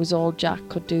 it was all Jack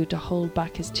could do to hold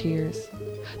back his tears.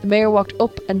 The mayor walked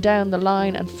up and down the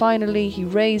line and finally he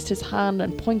raised his hand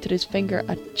and pointed his finger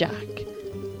at Jack.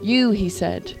 "You," he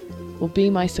said, "will be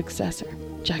my successor."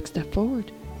 Jack stepped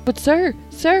forward. "But sir,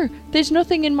 there's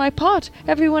nothing in my pot.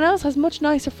 Everyone else has much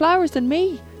nicer flowers than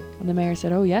me." And the mayor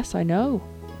said, "Oh yes, I know.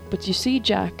 But you see,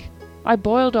 Jack, I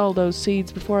boiled all those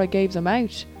seeds before I gave them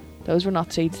out. Those were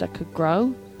not seeds that could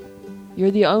grow.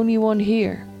 You're the only one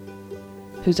here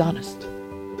who's honest."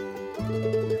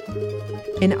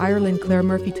 In Ireland, Claire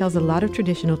Murphy tells a lot of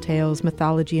traditional tales,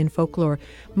 mythology, and folklore,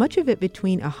 much of it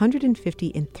between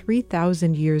 150 and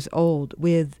 3,000 years old,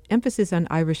 with emphasis on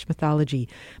Irish mythology.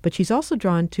 But she's also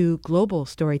drawn to global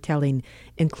storytelling,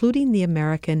 including the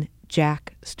American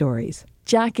Jack stories.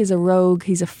 Jack is a rogue,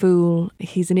 he's a fool,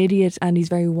 he's an idiot, and he's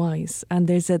very wise. And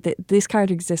this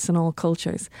character exists in all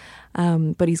cultures,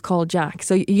 but he's called Jack.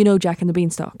 So you know Jack and the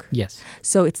Beanstalk? Yes.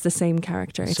 So it's the same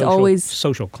character. It's always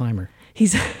social climber.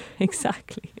 He's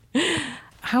exactly.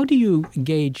 How do you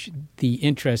gauge the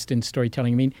interest in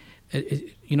storytelling? I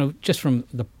mean, just from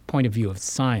the point of view of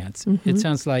science, it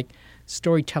sounds like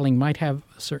storytelling might have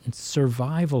a certain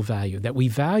survival value, that we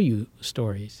value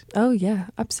stories. Oh, yeah,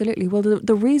 absolutely. Well,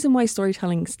 the reason why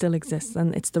storytelling still exists,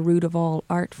 and it's the root of all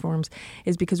art forms,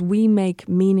 is because we make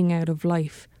meaning out of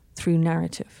life through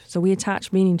narrative. So we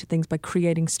attach meaning to things by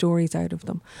creating stories out of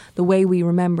them. The way we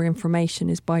remember information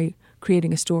is by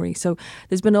creating a story. So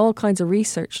there's been all kinds of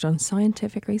research done,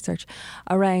 scientific research,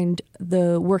 around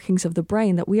the workings of the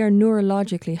brain, that we are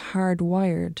neurologically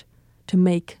hardwired to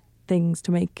make things,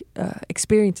 to make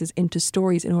experiences into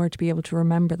stories in order to be able to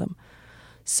remember them.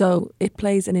 So it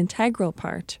plays an integral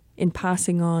part in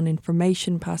passing on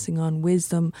information, passing on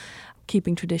wisdom,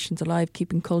 keeping traditions alive,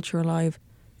 keeping culture alive.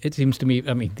 It seems to me,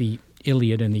 the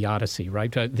Iliad and the Odyssey,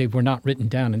 right? They were not written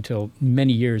down until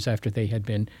many years after they had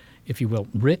been, if you will,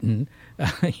 written,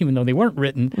 even though they weren't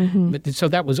written. But, so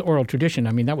that was oral tradition.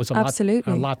 That was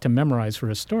a lot to memorize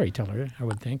for a storyteller, I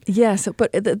would think. Yes,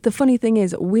 but the funny thing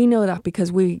is, we know that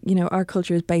because our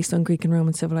culture is based on Greek and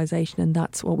Roman civilization, and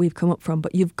that's what we've come up from.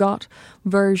 But you've got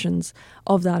versions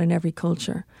of that in every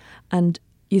culture. And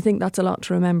you think that's a lot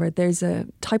to remember. There's a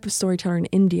type of storyteller in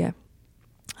India,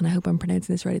 and I hope I'm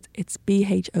pronouncing this right, it's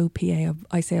Bhopa,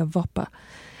 I say a Vopa,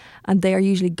 and they are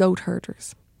usually goat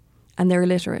herders, and they're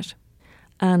illiterate.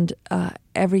 And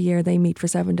every year they meet for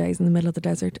 7 days in the middle of the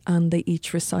desert, and they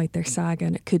each recite their saga,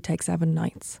 and it could take 7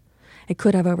 nights. It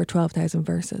could have over 12,000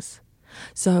 verses.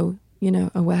 So,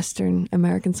 a Western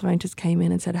American scientist came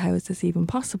in and said, how is this even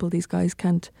possible? These guys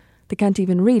can't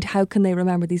even read. How can they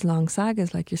remember these long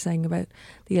sagas, like you're saying about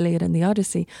the Iliad and the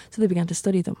Odyssey? So they began to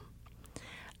study them.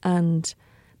 And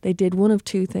they did one of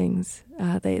two things.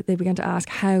 They began to ask,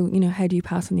 how do you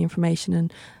pass on the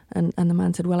information? And the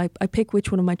man said, well, I pick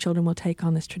which one of my children will take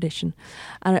on this tradition.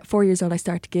 And at 4 years old, I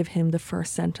start to give him the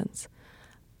first sentence.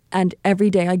 And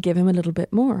every day I give him a little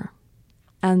bit more.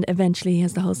 And eventually he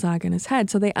has the whole saga in his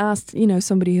head. So they asked,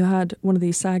 somebody who had one of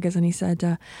these sagas, and he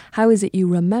said, how is it you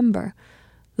remember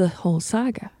the whole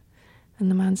saga? And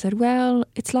the man said, well,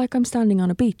 it's like I'm standing on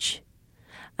a beach.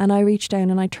 And I reach down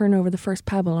and I turn over the first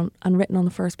pebble, and written on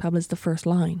the first pebble is the first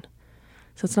line.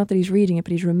 So it's not that he's reading it,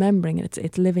 but he's remembering it.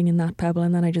 It's living in that pebble,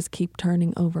 and then I just keep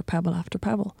turning over pebble after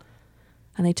pebble.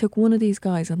 And they took one of these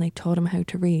guys and they taught him how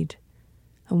to read.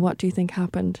 And what do you think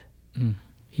happened?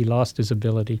 He lost his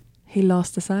ability. He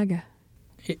lost the saga.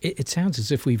 It sounds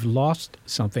as if we've lost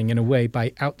something in a way by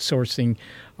outsourcing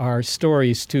our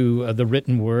stories to the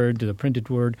written word, to the printed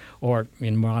word, or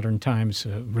in modern times,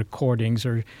 recordings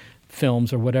or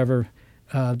films or whatever.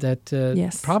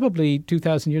 That probably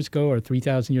 2,000 years ago or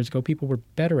 3,000 years ago, people were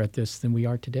better at this than we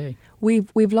are today.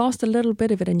 We've lost a little bit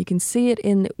of it, and you can see it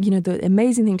in, the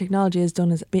amazing thing technology has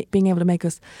done is being able to make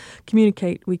us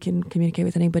communicate. We can communicate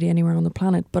with anybody anywhere on the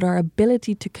planet, but our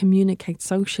ability to communicate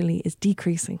socially is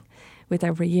decreasing with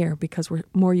every year because we're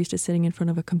more used to sitting in front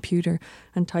of a computer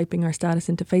and typing our status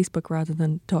into Facebook rather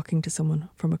than talking to someone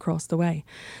from across the way.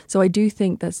 So I do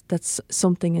think that's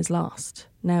something is lost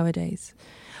nowadays.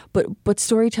 But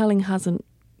storytelling hasn't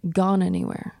gone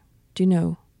anywhere, do you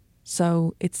know?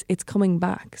 So it's coming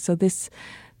back. So this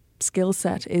skill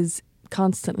set is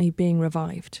constantly being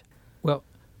revived. Well,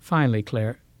 finally,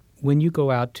 Claire, when you go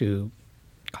out to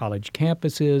college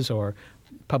campuses or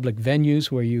public venues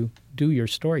where you do your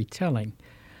storytelling,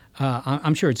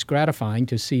 I'm sure it's gratifying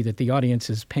to see that the audience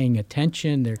is paying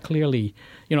attention. They're clearly,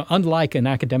 unlike an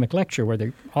academic lecture where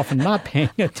they're often not paying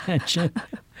attention.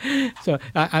 So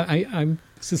I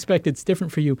suspect it's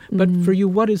different for you. But for you,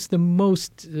 what is the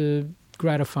most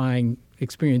gratifying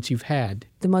experience you've had?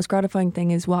 The most gratifying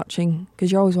thing is watching,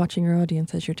 because you're always watching your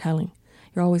audience as you're telling.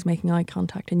 You're always making eye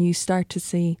contact, and you start to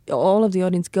see all of the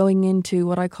audience going into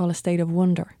what I call a state of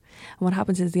wonder. And what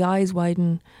happens is the eyes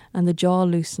widen and the jaw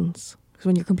loosens. Because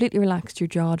when you're completely relaxed, your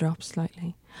jaw drops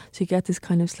slightly. So you get this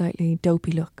kind of slightly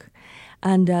dopey look.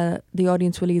 And the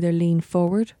audience will either lean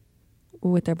forward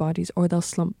with their bodies or they'll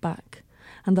slump back.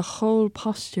 And the whole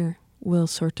posture will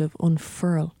sort of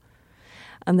unfurl.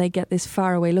 And they get this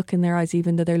faraway look in their eyes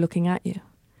even though they're looking at you.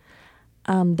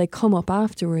 And they come up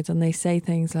afterwards and they say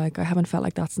things like, I haven't felt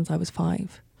like that since I was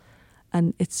 5.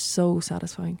 And it's so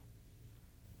satisfying.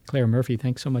 Claire Murphy,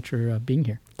 thanks so much for being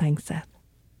here. Thanks, Seth.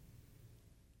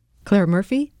 Claire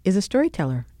Murphy is a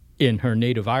storyteller. In her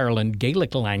native Ireland,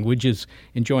 Gaelic language is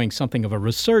enjoying something of a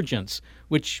resurgence,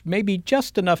 which may be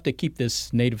just enough to keep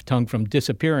this native tongue from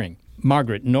disappearing.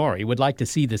 Margaret Norrie would like to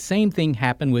see the same thing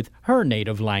happen with her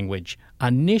native language,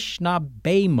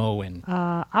 Anishinaabe.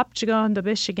 Apchigan the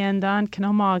Bishigan dan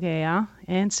Kinomagea,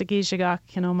 and Sagijaga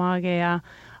Kinomagea,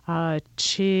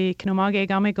 Chi Kinomage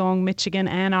Gamigong, Michigan,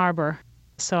 Ann Arbor.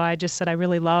 So I just said I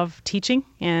really love teaching,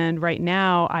 and right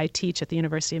now I teach at the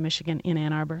University of Michigan in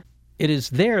Ann Arbor. It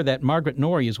is there that Margaret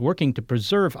Norrie is working to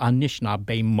preserve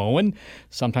Anishinaabe,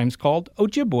 sometimes called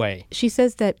Ojibwe. She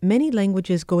says that many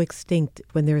languages go extinct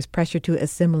when there is pressure to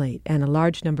assimilate, and a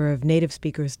large number of native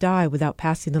speakers die without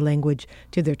passing the language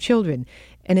to their children.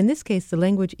 And in this case, the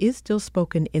language is still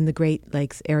spoken in the Great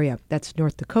Lakes area. That's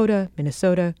North Dakota,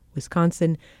 Minnesota,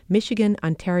 Wisconsin, Michigan,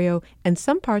 Ontario, and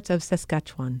some parts of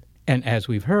Saskatchewan. And as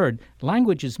we've heard,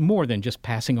 language is more than just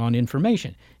passing on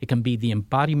information. It can be the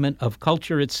embodiment of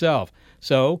culture itself.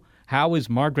 So, how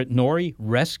is Margaret Norrie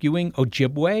rescuing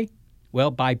Ojibwe? Well,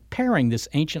 by pairing this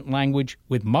ancient language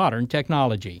with modern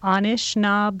technology.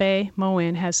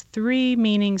 Anishinaabe has 3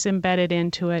 meanings embedded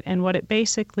into it, and what it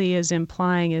basically is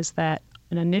implying is that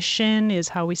an Anishin is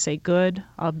how we say good,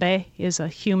 Abe is a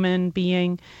human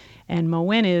being, and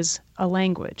Moen is a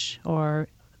language, or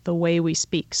the way we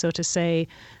speak. So to say,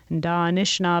 Da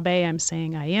Anishinaabe, I'm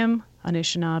saying I am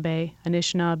Anishinaabe.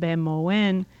 Anishinaabe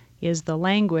Moen is the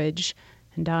language,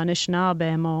 and Da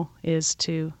Anishinaabe Mo is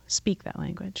to speak that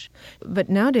language. But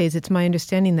nowadays, it's my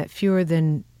understanding that fewer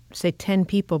than, say, 10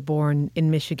 people born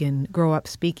in Michigan grow up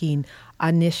speaking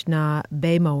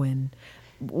Anishinaabe.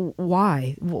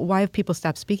 Why? Why have people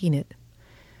stopped speaking it?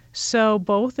 So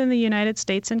both in the United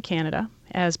States and Canada,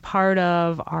 as part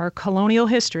of our colonial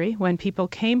history, when people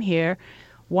came here,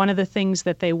 one of the things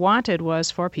that they wanted was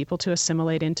for people to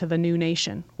assimilate into the new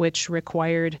nation, which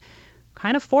required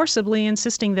kind of forcibly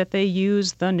insisting that they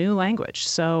use the new language.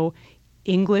 So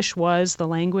English was the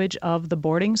language of the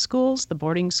boarding schools. The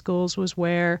boarding schools was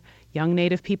where young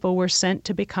Native people were sent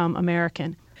to become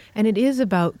American. And it is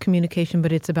about communication,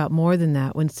 but it's about more than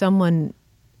that. When someone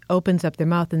opens up their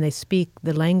mouth and they speak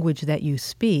the language that you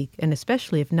speak, and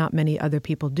especially if not many other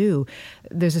people do,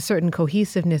 there's a certain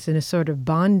cohesiveness and a sort of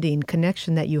bonding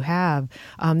connection that you have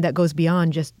that goes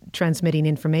beyond just transmitting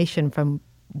information from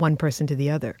one person to the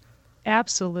other.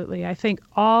 Absolutely. I think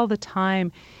all the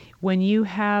time when you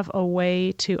have a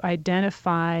way to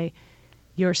identify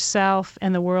yourself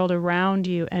and the world around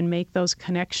you and make those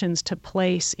connections to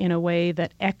place in a way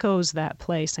that echoes that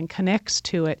place and connects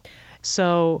to it.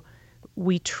 So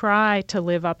we try to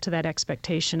live up to that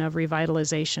expectation of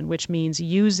revitalization, which means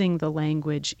using the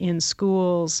language in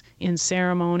schools, in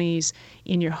ceremonies,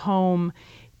 in your home,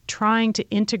 trying to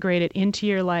integrate it into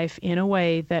your life in a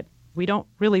way that We don't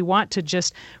really want to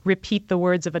just repeat the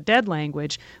words of a dead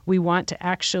language. We want to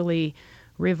actually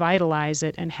revitalize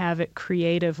it and have it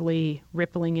creatively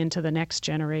rippling into the next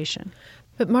generation.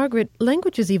 But Margaret,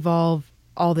 languages evolve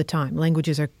all the time.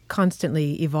 Languages are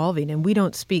constantly evolving, and we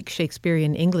don't speak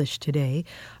Shakespearean English today.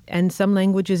 And some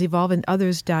languages evolve and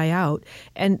others die out.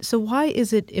 And so why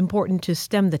is it important to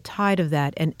stem the tide of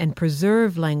that and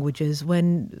preserve languages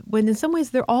when in some ways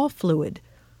they're all fluid?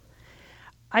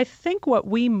 I think what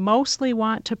we mostly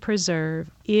want to preserve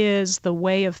is the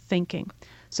way of thinking.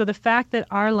 So the fact that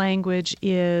our language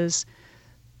is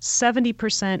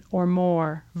 70% or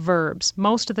more verbs.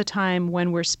 Most of the time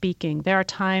when we're speaking, there are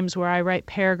times where I write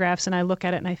paragraphs and I look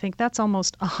at it and I think that's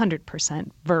almost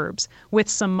 100% verbs with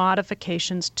some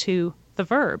modifications to the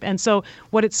verb. And so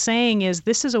what it's saying is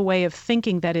this is a way of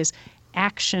thinking that is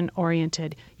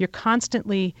action-oriented. You're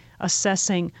constantly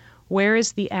assessing where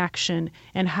is the action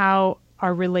and how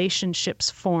are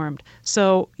relationships formed.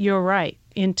 So you're right.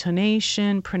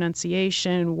 Intonation,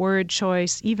 pronunciation, word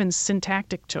choice, even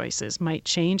syntactic choices might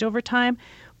change over time,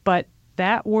 but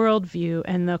that worldview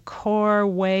and the core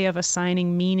way of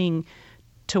assigning meaning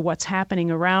to what's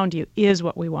happening around you is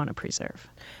what we want to preserve.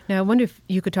 Now, I wonder if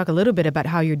you could talk a little bit about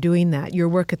how you're doing that. Your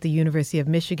work at the University of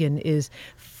Michigan is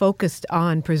focused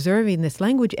on preserving this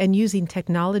language and using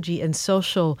technology and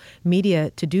social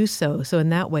media to do so. So in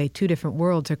that way, two different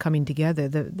worlds are coming together,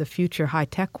 the future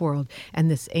high-tech world and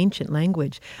this ancient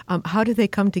language. How do they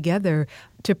come together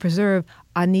to preserve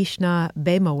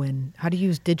Anishinaabe? How do you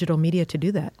use digital media to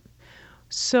do that?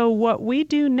 So what we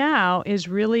do now is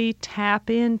really tap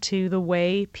into the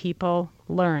way people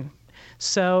learn.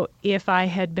 So if I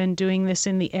had been doing this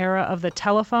in the era of the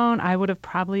telephone, I would have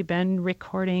probably been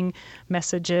recording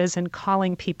messages and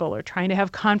calling people or trying to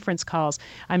have conference calls.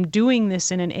 I'm doing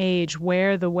this in an age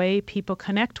where the way people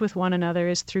connect with one another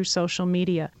is through social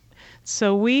media.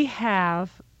 So we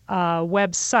have a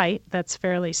website that's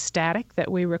fairly static that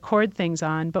we record things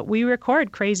on, but we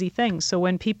record crazy things. So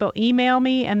when people email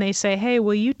me and they say, hey,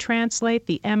 will you translate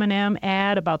the M&M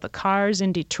ad about the cars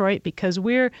in Detroit because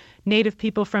we're native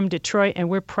people from Detroit and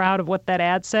we're proud of what that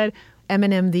ad said.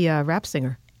 Eminem, the rap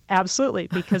singer. Absolutely,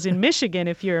 because in Michigan,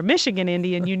 if you're a Michigan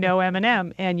Indian, you know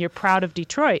Eminem and you're proud of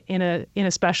Detroit in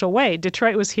a special way.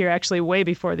 Detroit was here actually way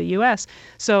before the U.S.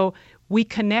 So we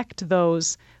connect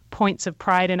those points of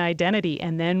pride and identity.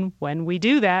 And then when we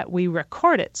do that, we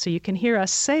record it. So you can hear us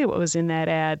say what was in that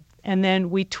ad. And then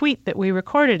we tweet that we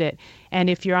recorded it. And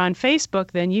if you're on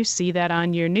Facebook, then you see that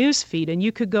on your news feed. And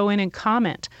you could go in and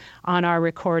comment on our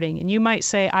recording. And you might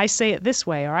say, I say it this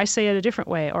way, or I say it a different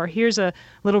way, or here's a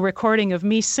little recording of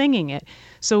me singing it.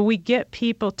 So we get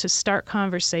people to start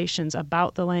conversations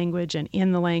about the language and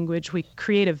in the language. We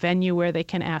create a venue where they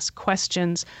can ask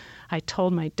questions. I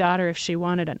told my daughter if she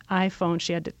wanted an iPhone,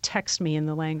 she had to text me in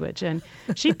the language, and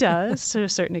she does to a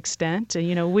certain extent. And,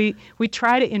 you know, we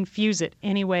try to infuse it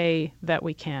any way that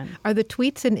we can. Are the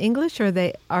tweets in English or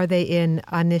are they in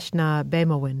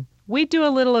Anishinaabe? We do a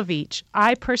little of each.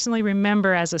 I personally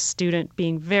remember as a student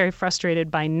being very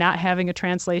frustrated by not having a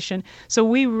translation. So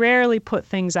we rarely put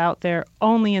things out there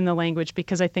only in the language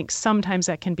because I think sometimes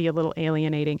that can be a little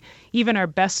alienating. Even our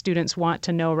best students want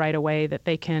to know right away that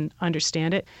they can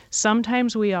understand it.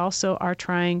 Sometimes we also are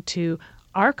trying to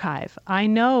archive. I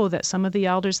know that some of the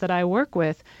elders that I work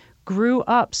with grew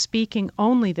up speaking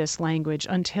only this language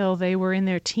until they were in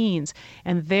their teens.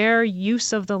 And their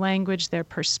use of the language, their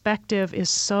perspective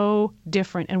is so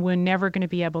different, and we're never going to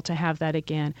be able to have that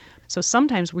again. So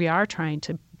sometimes we are trying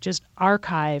to just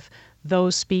archive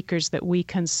those speakers that we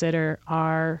consider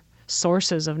our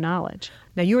sources of knowledge.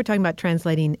 Now, you were talking about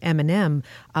translating Eminem,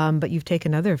 but you've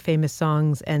taken other famous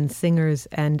songs and singers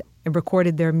and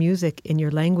recorded their music in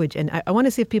your language. And I want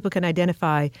to see if people can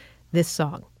identify this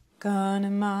song.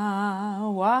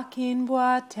 Ganama wakin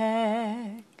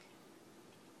buatek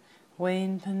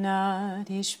Wain panat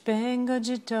ishpengo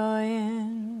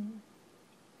jitoyen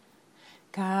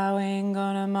Kawin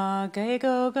ganama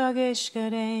gego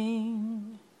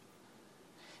gagishkaden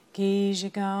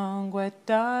Kijagong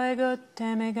wetai go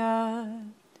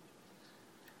temegad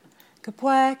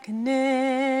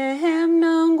Kapwekanim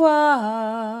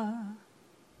nongwa.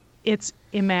 It's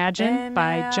Imagine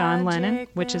by John Lennon,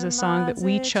 which is a song that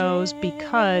we chose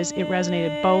because it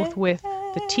resonated both with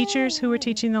the teachers who were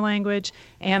teaching the language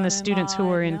and the students who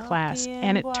were in class.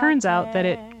 And it turns out that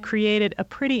it created a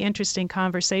pretty interesting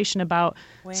conversation about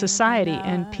society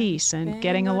and peace and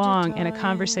getting along, and a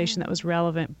conversation that was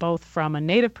relevant both from a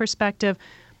Native perspective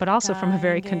but also from a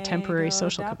very contemporary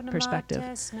social perspective.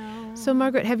 So,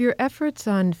 Margaret, have your efforts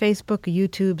on Facebook,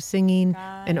 YouTube, singing,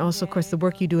 and also, of course, the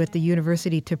work you do at the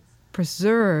university to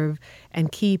preserve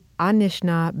and keep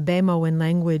Anishinaabe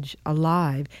language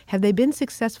alive. Have they been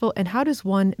successful, and how does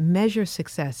one measure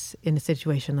success in a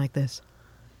situation like this?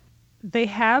 They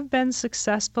have been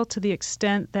successful to the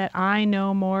extent that I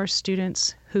know more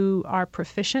students who are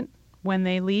proficient when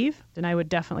they leave, and I would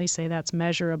definitely say that's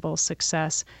measurable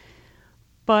success.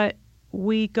 But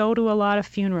we go to a lot of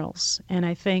funerals, and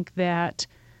I think that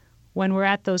when we're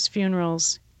at those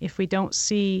funerals, if we don't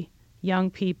see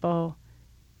young people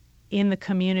in the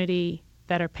community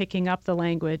that are picking up the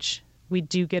language, we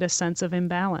do get a sense of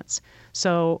imbalance.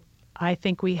 So I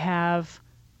think we have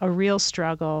a real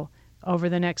struggle over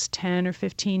the next 10 or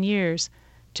 15 years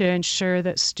to ensure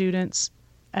that students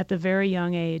at the very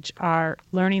young age are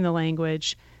learning the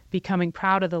language, becoming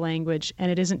proud of the language,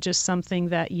 and it isn't just something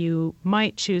that you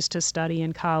might choose to study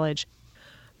in college.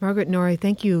 Margaret Norrie,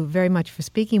 thank you very much for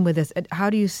speaking with us.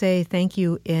 How do you say thank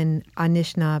you in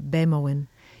Anishinaabe?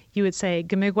 You would say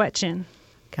Gamigwetchin.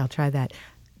 Okay, I'll try that.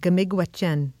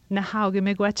 Gamigwetchin. Nahau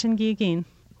Gamigwetchin Gigin,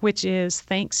 which is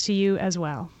thanks to you as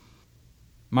well.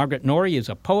 Margaret Norrie is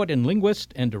a poet and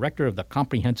linguist and director of the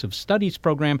Comprehensive Studies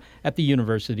program at the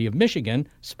University of Michigan,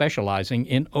 specializing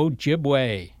in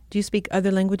Ojibwe. Do you speak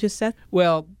other languages, Seth?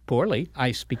 Well, poorly.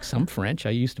 I speak some French. I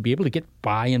used to be able to get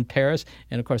by in Paris.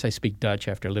 And, of course, I speak Dutch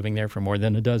after living there for more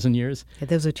than a dozen years. Yeah,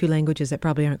 those are two languages that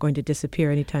probably aren't going to disappear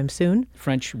anytime soon.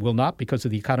 French will not because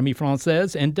of the Académie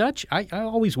Française. And Dutch, I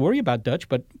always worry about Dutch,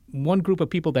 but one group of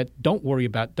people that don't worry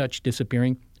about Dutch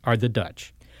disappearing are the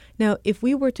Dutch. Now, if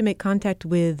we were to make contact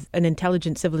with an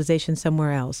intelligent civilization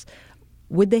somewhere else,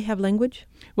 would they have language?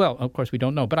 Well, of course, we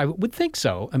don't know, but I would think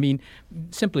so. I mean,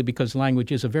 simply because language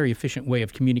is a very efficient way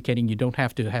of communicating. You don't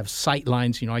have to have sight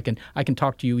lines. You know, I can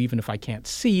talk to you even if I can't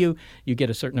see you. You get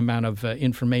a certain amount of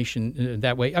information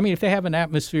that way. I mean, if they have an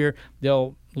atmosphere,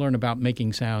 they'll learn about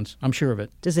making sounds. I'm sure of it.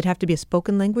 Does it have to be a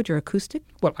spoken language or acoustic?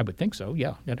 Well, I would think so,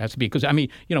 yeah. It has to be. Because, I mean,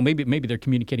 you know, maybe they're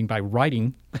communicating by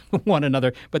writing one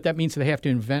another, but that means they have to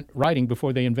invent writing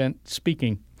before they invent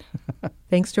speaking.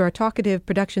 Thanks to our talkative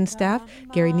production staff,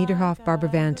 Gary Niederhoff, Barbara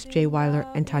Vance, Jay Weiler,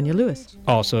 and Tanya Lewis.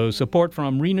 Also, support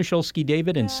from Rena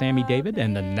Shulsky-David and Sammy David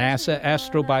and the NASA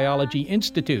Astrobiology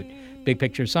Institute. Big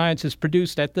Picture Science is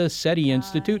produced at the SETI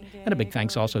Institute, and a big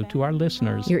thanks also to our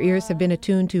listeners. Your ears have been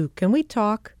attuned to Can We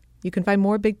Talk? You can find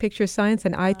more Big Picture Science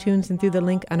on iTunes and through the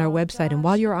link on our website. And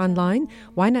while you're online,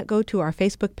 why not go to our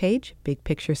Facebook page, Big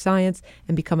Picture Science,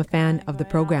 and become a fan of the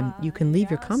program. You can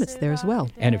leave your comments there as well.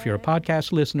 And if you're a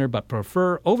podcast listener but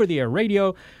prefer over-the-air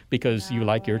radio because you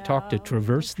like your talk to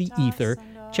traverse the ether,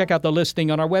 check out the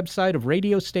listing on our website of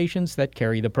radio stations that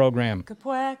carry the program.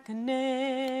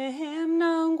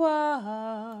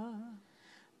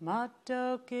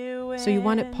 So you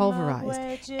want it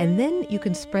pulverized, and then you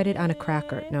can spread it on a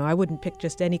cracker. Now, I wouldn't pick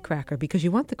just any cracker because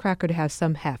you want the cracker to have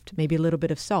some heft, maybe a little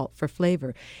bit of salt for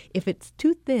flavor. If it's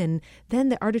too thin, then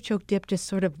the artichoke dip just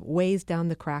sort of weighs down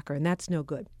the cracker, and that's no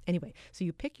good. Anyway, so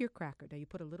you pick your cracker. Now you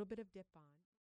put a little bit of dip on.